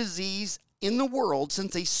one disease in the world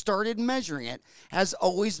since they started measuring it has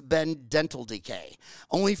always been dental decay.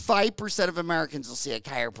 Only 5% of Americans will see a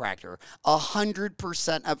chiropractor.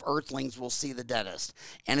 100% of earthlings will see the dentist.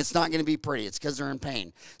 And it's not going to be pretty. It's because they're in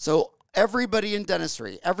pain. So everybody in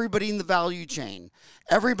dentistry, everybody in the value chain,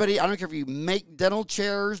 everybody, I don't care if you make dental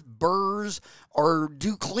chairs, burrs, or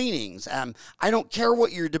do cleanings. I don't care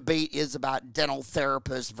what your debate is about dental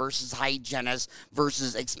therapists versus hygienists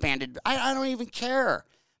versus expanded. I don't even care.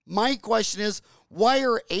 My question is, why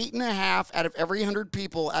are 8.5 out of every 100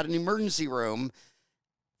 people at an emergency room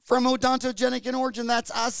from odontogenic in origin? That's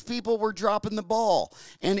us people. We're dropping the ball.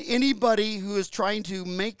 And anybody who is trying to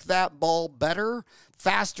make that ball better,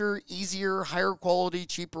 faster, easier, higher quality,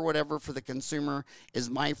 cheaper, whatever for the consumer is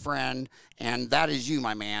my friend. And that is you,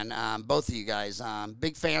 my man. Both of you guys.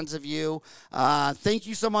 Big fans of you. Thank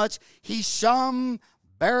you so much. Hisham,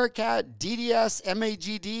 Barakat, DDS,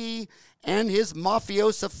 MAGD, and his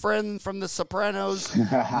mafiosa friend from the Sopranos,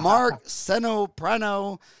 Mark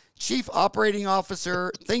Censoprano, Chief Operating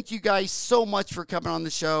Officer. Thank you guys so much for coming on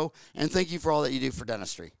the show, and thank you for all that you do for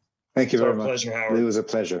dentistry. Thank you very much. Pleasure, Howard. It was a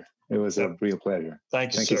pleasure. It was a real pleasure.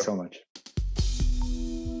 Thank you, Thank sir. you so much.